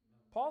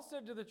 Paul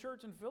said to the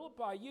church in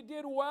Philippi, you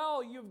did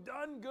well, you've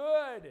done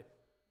good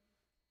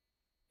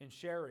in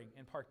sharing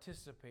and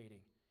participating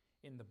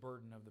in the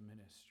burden of the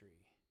ministry.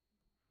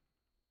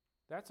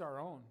 That's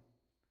our own.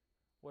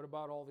 What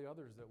about all the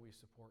others that we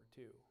support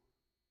too?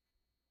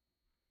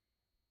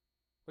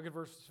 Look at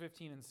verses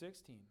 15 and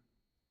 16.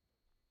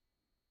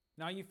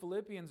 Now you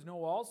Philippians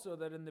know also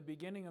that in the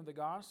beginning of the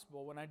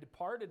gospel, when I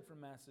departed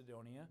from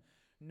Macedonia,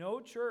 no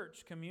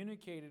church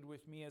communicated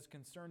with me as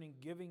concerning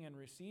giving and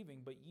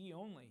receiving, but ye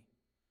only.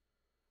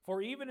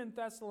 For even in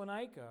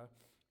Thessalonica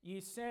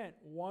ye sent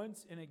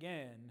once and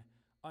again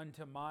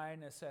unto my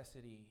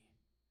necessity.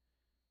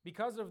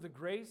 Because of the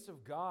grace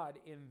of God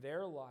in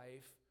their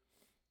life,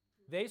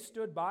 they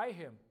stood by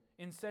him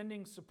in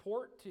sending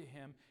support to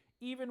him,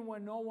 even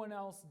when no one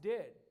else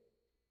did.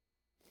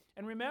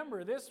 And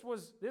remember, this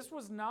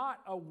was not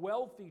a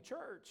wealthy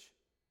church.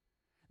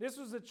 This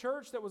was a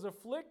church that was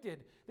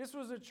afflicted. This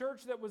was a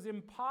church that was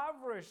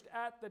impoverished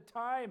at the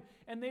time,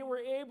 and they were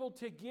able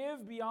to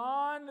give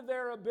beyond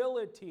their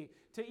ability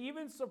to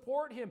even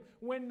support him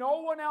when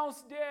no one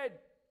else did,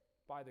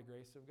 by the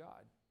grace of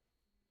God.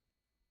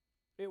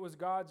 It was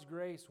God's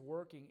grace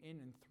working in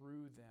and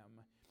through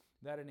them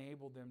that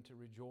enabled them to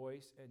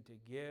rejoice and to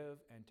give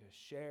and to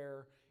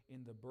share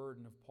in the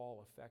burden of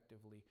Paul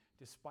effectively,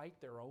 despite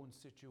their own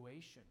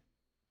situation.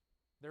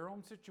 Their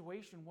own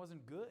situation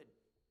wasn't good.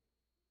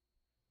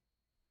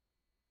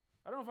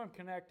 I don't know if I'm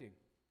connecting.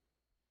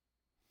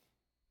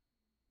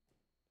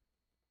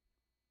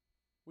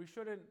 We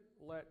shouldn't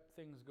let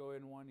things go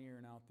in one ear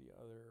and out the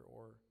other,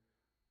 or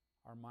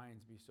our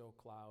minds be so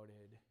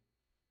clouded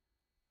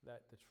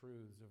that the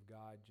truths of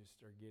God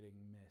just are getting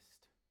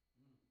missed.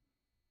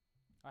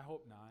 I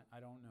hope not. I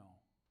don't know.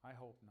 I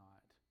hope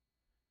not.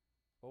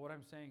 But what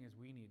I'm saying is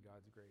we need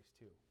God's grace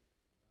too.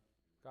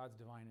 God's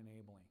divine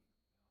enabling.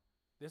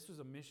 This was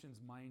a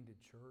missions-minded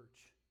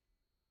church.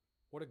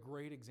 What a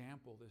great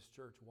example this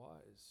church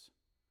was.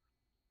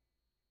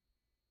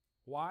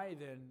 Why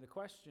then, the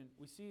question,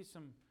 we see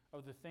some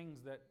of the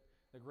things that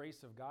the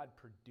grace of God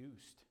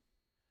produced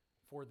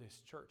for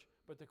this church.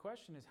 But the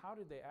question is, how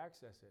did they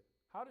access it?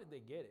 How did they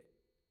get it?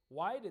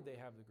 Why did they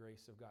have the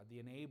grace of God, the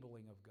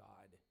enabling of God?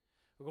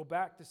 We'll go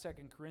back to 2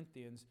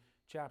 Corinthians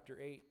chapter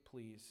 8,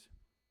 please.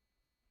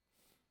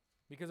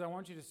 Because I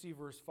want you to see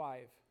verse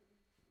 5.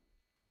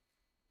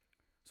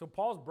 So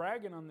Paul's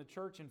bragging on the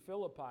church in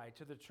Philippi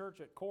to the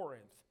church at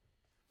Corinth.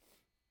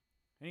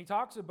 And he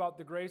talks about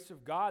the grace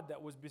of God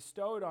that was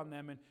bestowed on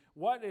them and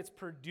what it's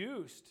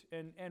produced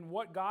and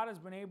what God has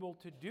been able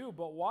to do.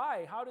 But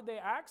why? How did they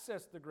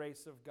access the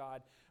grace of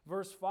God?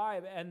 Verse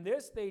 5, and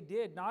this they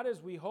did, not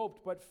as we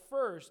hoped, but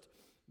first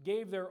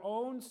gave their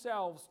own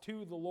selves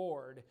to the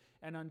Lord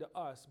and unto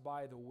us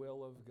by the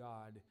will of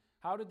God.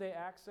 How did they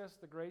access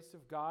the grace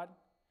of God?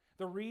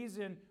 The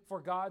reason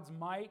for God's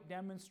might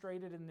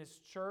demonstrated in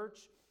this church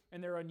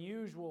and their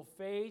unusual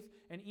faith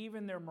and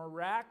even their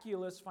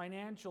miraculous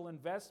financial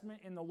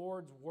investment in the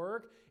Lord's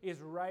work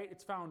is right.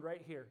 It's found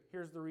right here.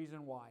 Here's the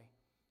reason why.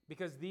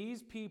 Because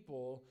these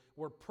people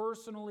were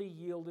personally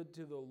yielded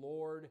to the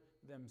Lord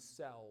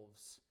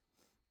themselves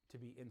to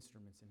be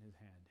instruments in His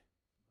hand.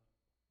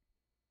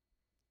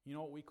 You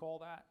know what we call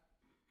that?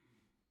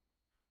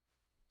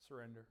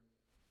 Surrender.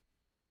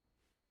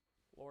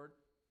 Lord,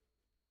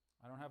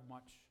 I don't have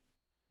much.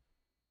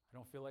 I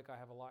don't feel like I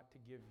have a lot to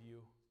give you.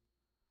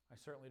 I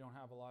certainly don't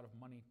have a lot of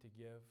money to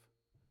give.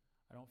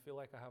 I don't feel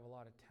like I have a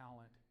lot of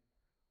talent.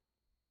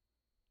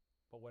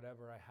 But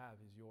whatever I have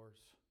is yours.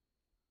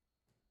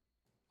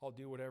 I'll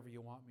do whatever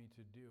you want me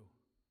to do.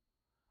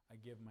 I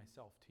give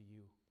myself to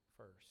you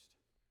first.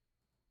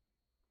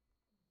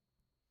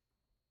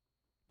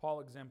 Paul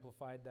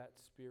exemplified that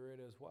spirit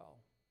as well.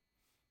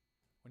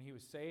 When he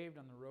was saved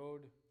on the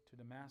road to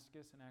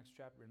Damascus in Acts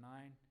chapter 9,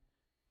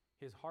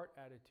 his heart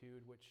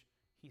attitude, which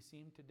he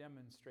seemed to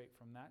demonstrate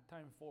from that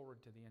time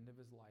forward to the end of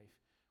his life,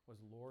 was,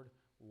 Lord,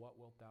 what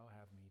wilt thou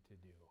have me to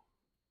do?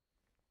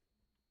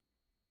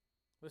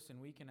 Listen,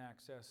 we can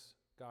access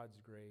God's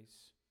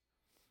grace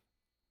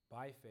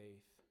by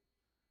faith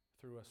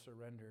through a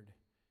surrendered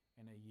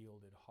and a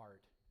yielded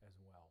heart as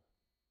well.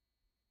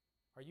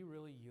 Are you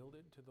really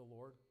yielded to the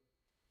Lord?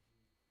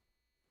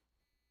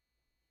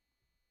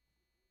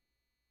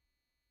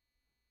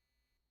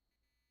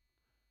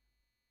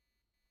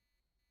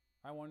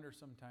 I wonder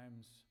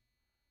sometimes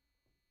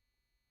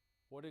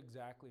what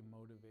exactly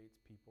motivates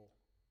people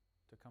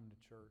to come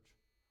to church.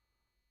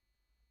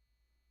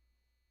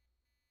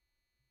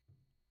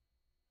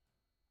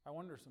 I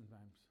wonder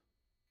sometimes.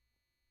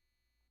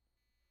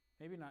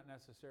 Maybe not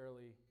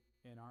necessarily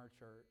in our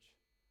church,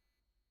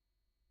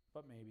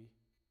 but maybe.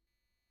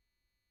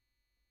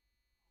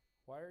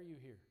 Why are you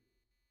here?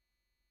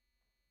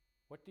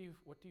 What do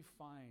you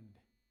find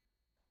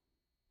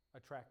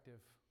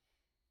attractive?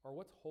 Or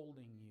what's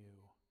holding you?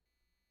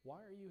 Why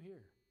are you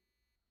here?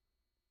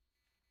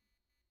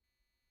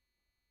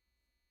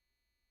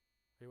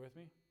 Are you with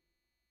me?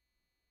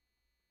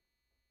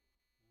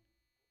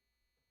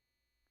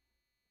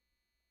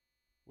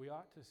 We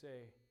ought to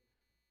say,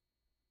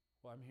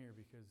 well, I'm here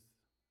because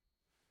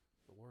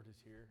the Lord is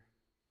here.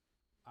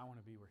 I want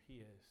to be where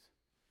He is.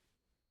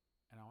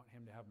 And I want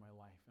Him to have my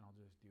life, and I'll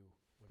just do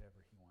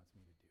whatever He wants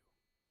me to do.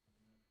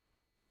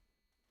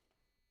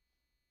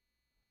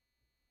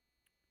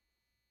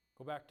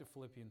 Go back to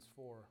Philippians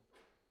 4.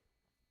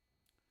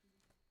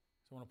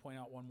 So I want to point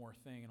out one more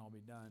thing and I'll be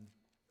done.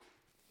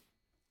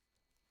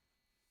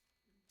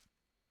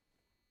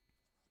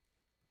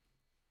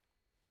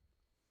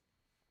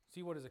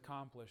 See what is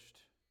accomplished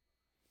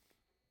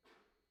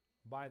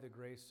by the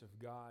grace of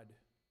God.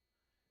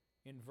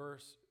 In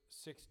verse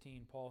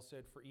 16, Paul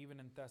said, "For even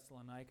in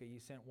Thessalonica ye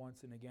sent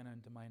once and again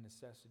unto my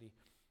necessity,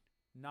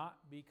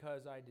 not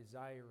because I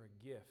desire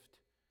a gift,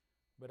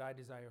 but I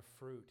desire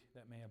fruit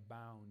that may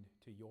abound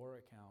to your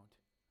account.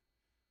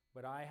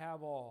 But I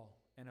have all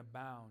and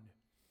abound.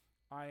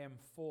 I am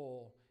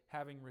full,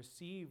 having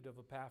received of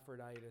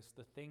Epaphroditus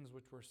the things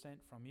which were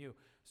sent from you."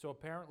 So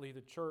apparently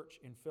the church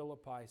in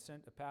Philippi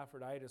sent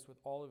Epaphroditus with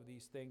all of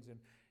these things,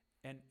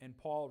 and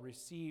Paul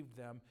received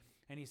them.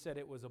 And he said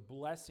it was a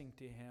blessing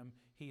to him.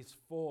 He's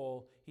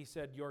full. He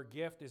said, "Your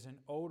gift is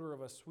an odor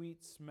of a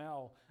sweet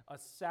smell, a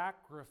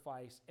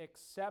sacrifice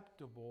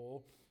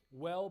acceptable,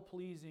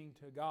 well-pleasing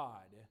to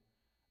God.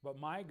 But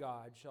my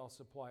God shall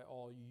supply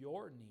all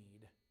your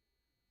need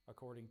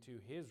according to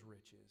His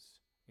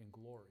riches in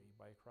glory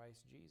by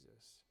Christ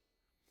Jesus."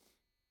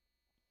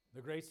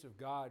 The grace of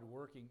God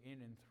working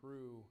in and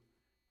through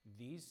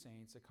these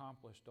saints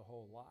accomplished a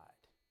whole lot.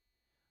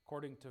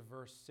 According to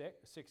verse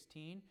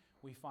 16,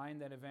 we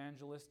find that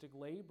evangelistic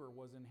labor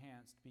was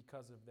enhanced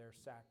because of their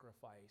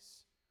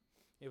sacrifice.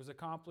 It was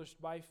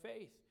accomplished by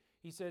faith.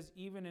 He says,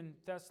 "Even in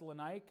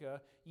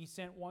Thessalonica, ye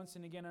sent once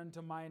and again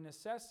unto my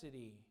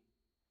necessity."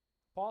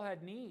 Paul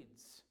had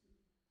needs.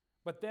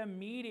 But them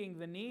meeting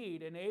the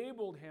need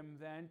enabled him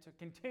then to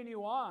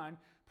continue on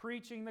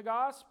preaching the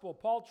gospel.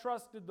 Paul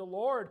trusted the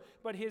Lord,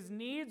 but his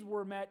needs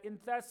were met in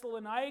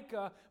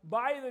Thessalonica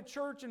by the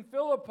church in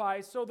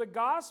Philippi, so the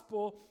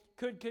gospel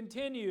could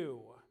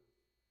continue.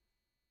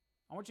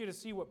 I want you to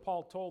see what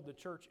Paul told the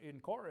church in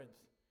Corinth.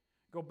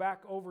 Go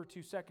back over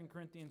to 2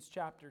 Corinthians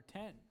chapter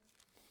 10.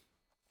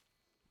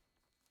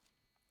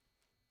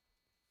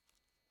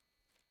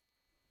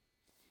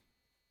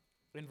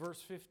 In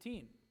verse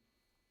 15.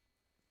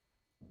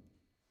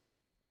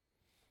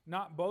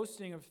 "Not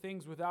boasting of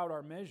things without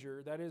our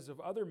measure, that is, of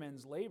other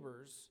men's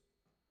labors,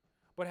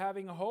 but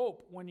having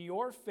hope, when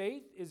your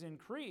faith is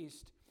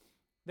increased,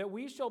 that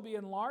we shall be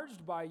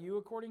enlarged by you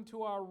according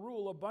to our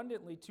rule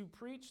abundantly to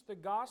preach the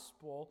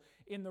gospel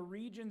in the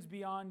regions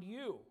beyond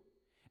you,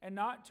 and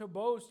not to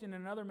boast in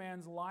another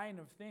man's line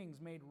of things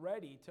made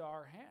ready to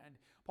our hand."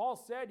 Paul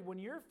said, when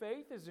your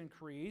faith is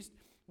increased,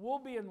 we'll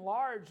be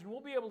enlarged and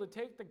we'll be able to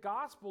take the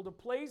gospel to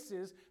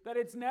places that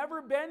it's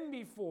never been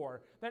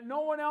before, that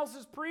no one else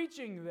is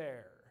preaching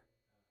there.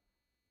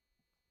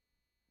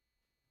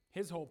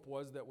 His hope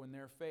was that when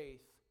their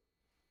faith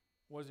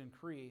was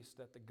increased,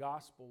 that the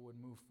gospel would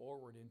move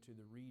forward into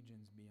the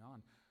regions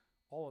beyond.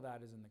 All of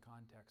that is in the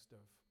context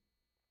of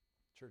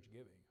church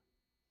giving.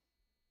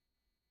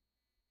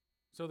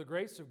 So the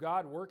grace of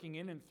God working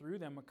in and through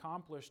them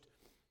accomplished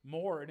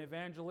more in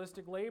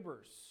evangelistic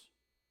labors.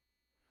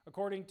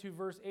 According to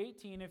verse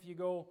 18, if you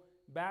go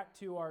back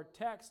to our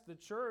text, the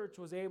church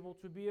was able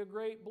to be a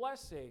great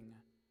blessing.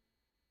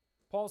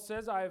 Paul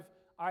says, I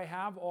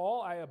have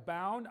all, I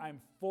abound, I'm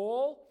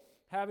full,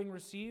 having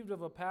received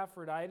of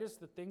Epaphroditus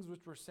the things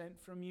which were sent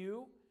from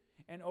you,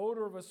 an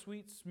odor of a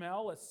sweet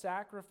smell, a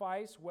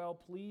sacrifice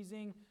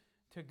well-pleasing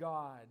to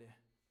God.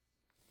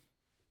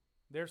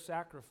 Their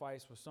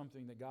sacrifice was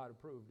something that God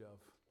approved of.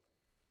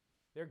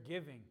 Their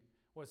giving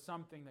was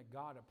something that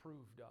God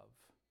approved of.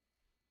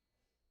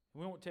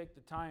 We won't take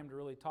the time to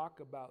really talk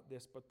about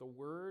this, but the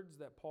words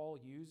that Paul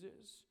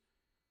uses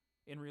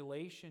in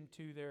relation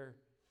to their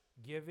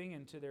giving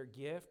and to their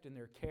gift and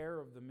their care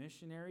of the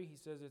missionary, he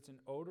says it's an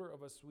odor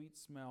of a sweet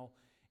smell.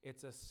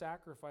 It's a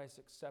sacrifice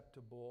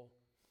acceptable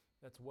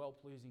that's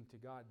well-pleasing to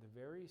God. The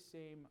very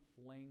same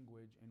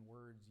language and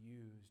words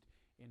used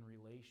in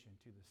relation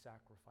to the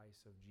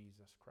sacrifice of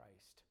Jesus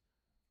Christ,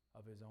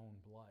 of His own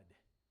blood,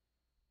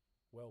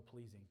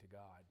 well-pleasing to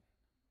God.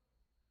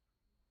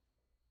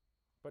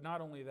 But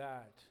not only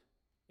that,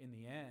 in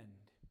the end,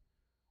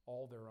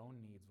 all their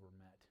own needs were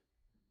met.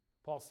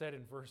 Paul said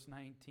in verse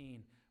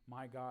 19,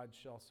 "My God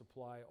shall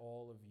supply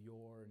all of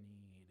your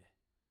need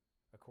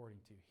according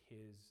to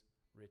His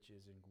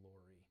riches and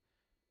glory."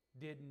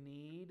 Did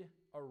need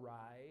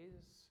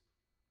arise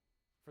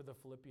for the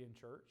Philippian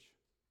church?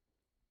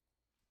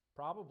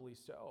 Probably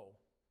so.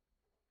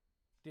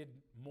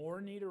 Did more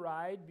need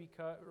arise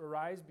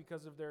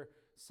because of their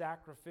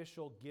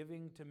sacrificial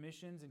giving to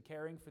missions and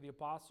caring for the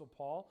Apostle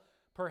Paul?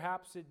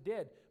 Perhaps it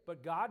did,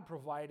 but God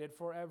provided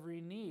for every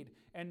need,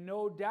 and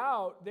no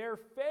doubt their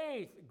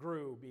faith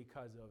grew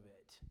because of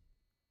it.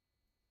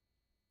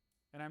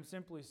 And I'm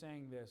simply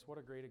saying this, what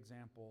a great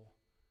example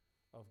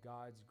of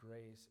God's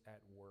grace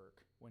at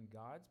work when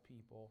God's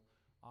people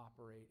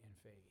operate in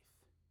faith.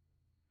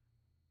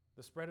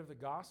 The spread of the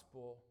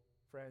gospel,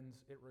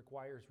 friends, it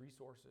requires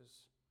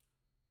resources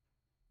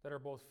that are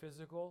both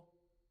physical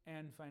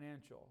and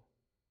financial.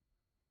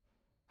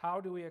 How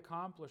do we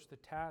accomplish the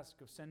task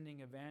of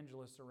sending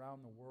evangelists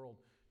around the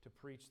world to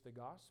preach the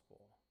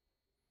gospel?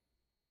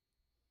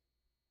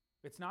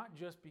 It's not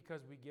just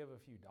because we give a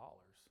few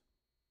dollars.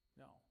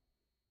 No.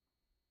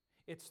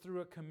 It's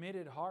through a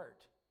committed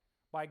heart,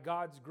 by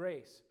God's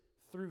grace,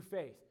 through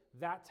faith.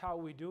 That's how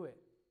we do it.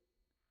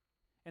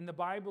 And the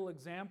Bible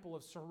example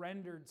of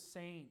surrendered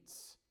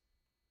saints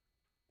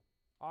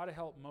ought to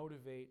help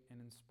motivate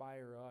and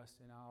inspire us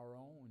in our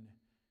own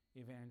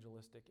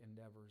evangelistic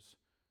endeavors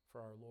for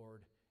our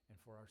Lord and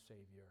for our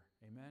Savior.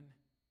 Amen?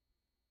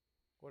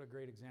 What a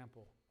great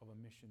example of a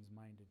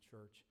missions-minded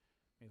church.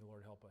 May the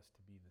Lord help us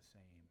to be the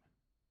same.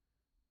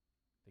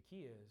 The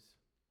key is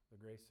the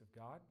grace of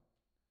God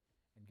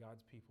and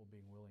God's people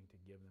being willing to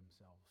give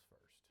themselves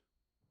first.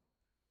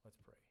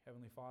 Let's pray.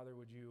 Heavenly Father,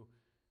 would you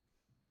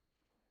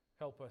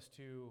help us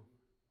to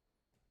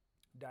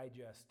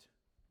digest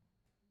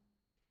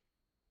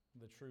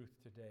the truth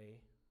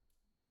today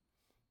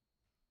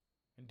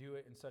and do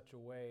it in such a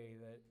way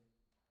that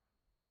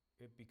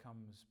it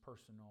becomes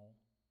personal.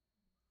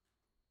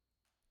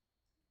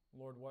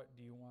 Lord, what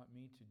do you want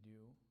me to do?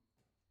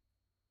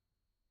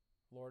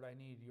 Lord, I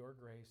need your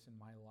grace in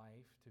my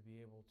life to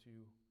be able to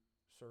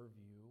serve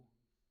you,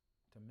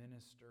 to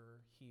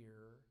minister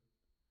here.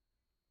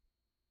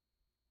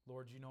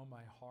 Lord, you know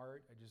my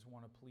heart. I just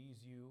want to please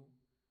you.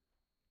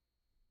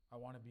 I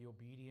want to be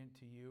obedient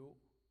to you.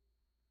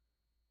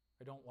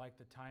 I don't like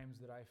the times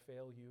that I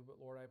fail you, but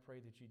Lord, I pray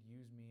that you'd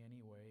use me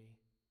anyway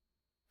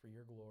for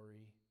your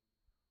glory.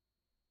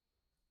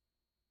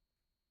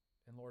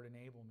 And Lord,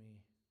 enable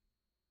me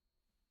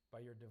by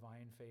your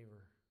divine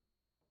favor.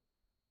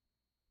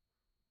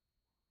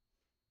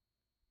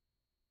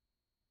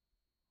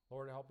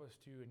 Lord, help us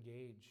to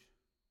engage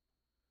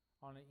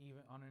on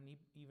an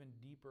even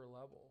deeper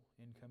level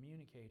in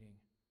communicating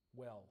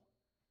well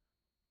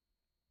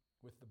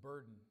with the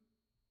burden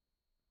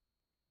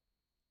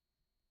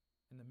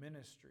and the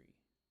ministry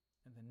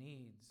and the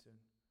needs, and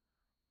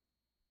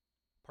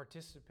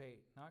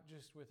participate not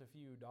just with a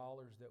few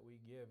dollars that we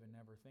give and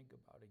never think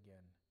about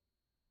again,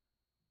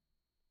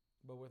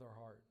 but with our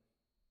heart.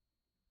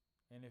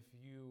 And if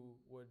you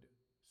would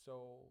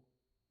so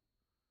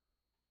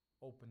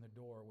open the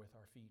door with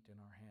our feet and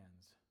our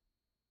hands.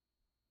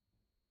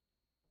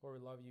 Lord,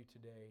 we love you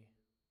today.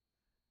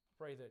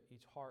 Pray that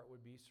each heart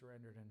would be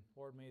surrendered. And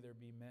Lord, may there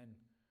be men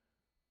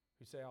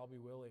who say, I'll be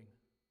willing.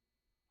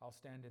 I'll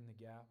stand in the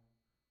gap.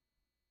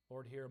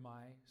 Lord, here am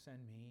I.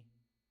 Send me.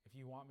 If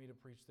you want me to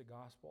preach the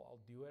gospel,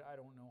 I'll do it. I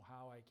don't know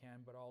how I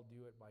can, but I'll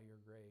do it by your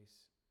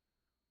grace.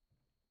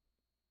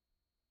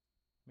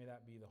 May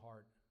that be the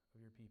heart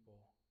of your people.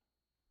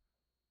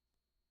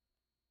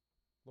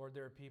 Lord,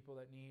 there are people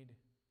that need,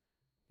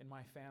 in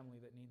my family,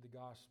 that need the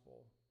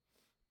gospel.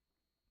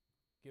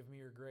 Give me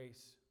your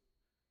grace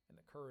and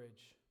the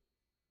courage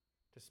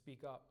to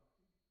speak up.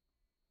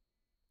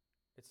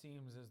 It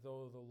seems as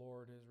though the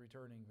Lord is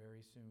returning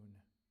very soon.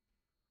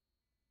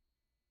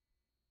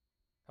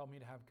 Help me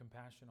to have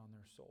compassion on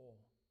their soul.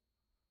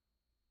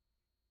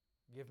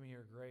 Give me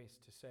your grace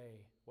to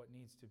say what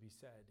needs to be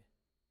said.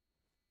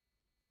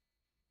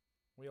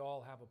 We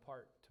all have a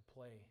part to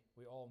play.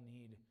 We all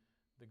need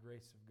the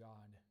grace of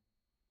God.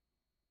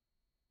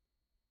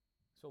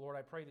 So Lord,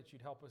 I pray that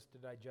you'd help us to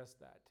digest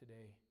that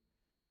today,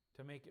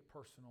 to make it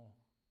personal,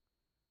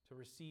 to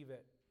receive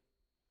it,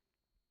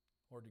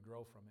 or to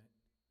grow from it,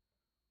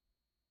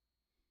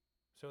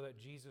 so that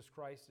Jesus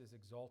Christ is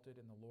exalted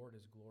and the Lord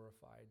is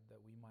glorified, that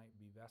we might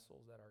be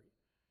vessels that are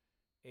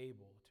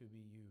able to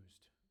be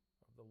used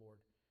of the Lord.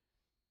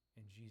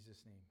 In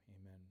Jesus' name,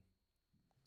 amen.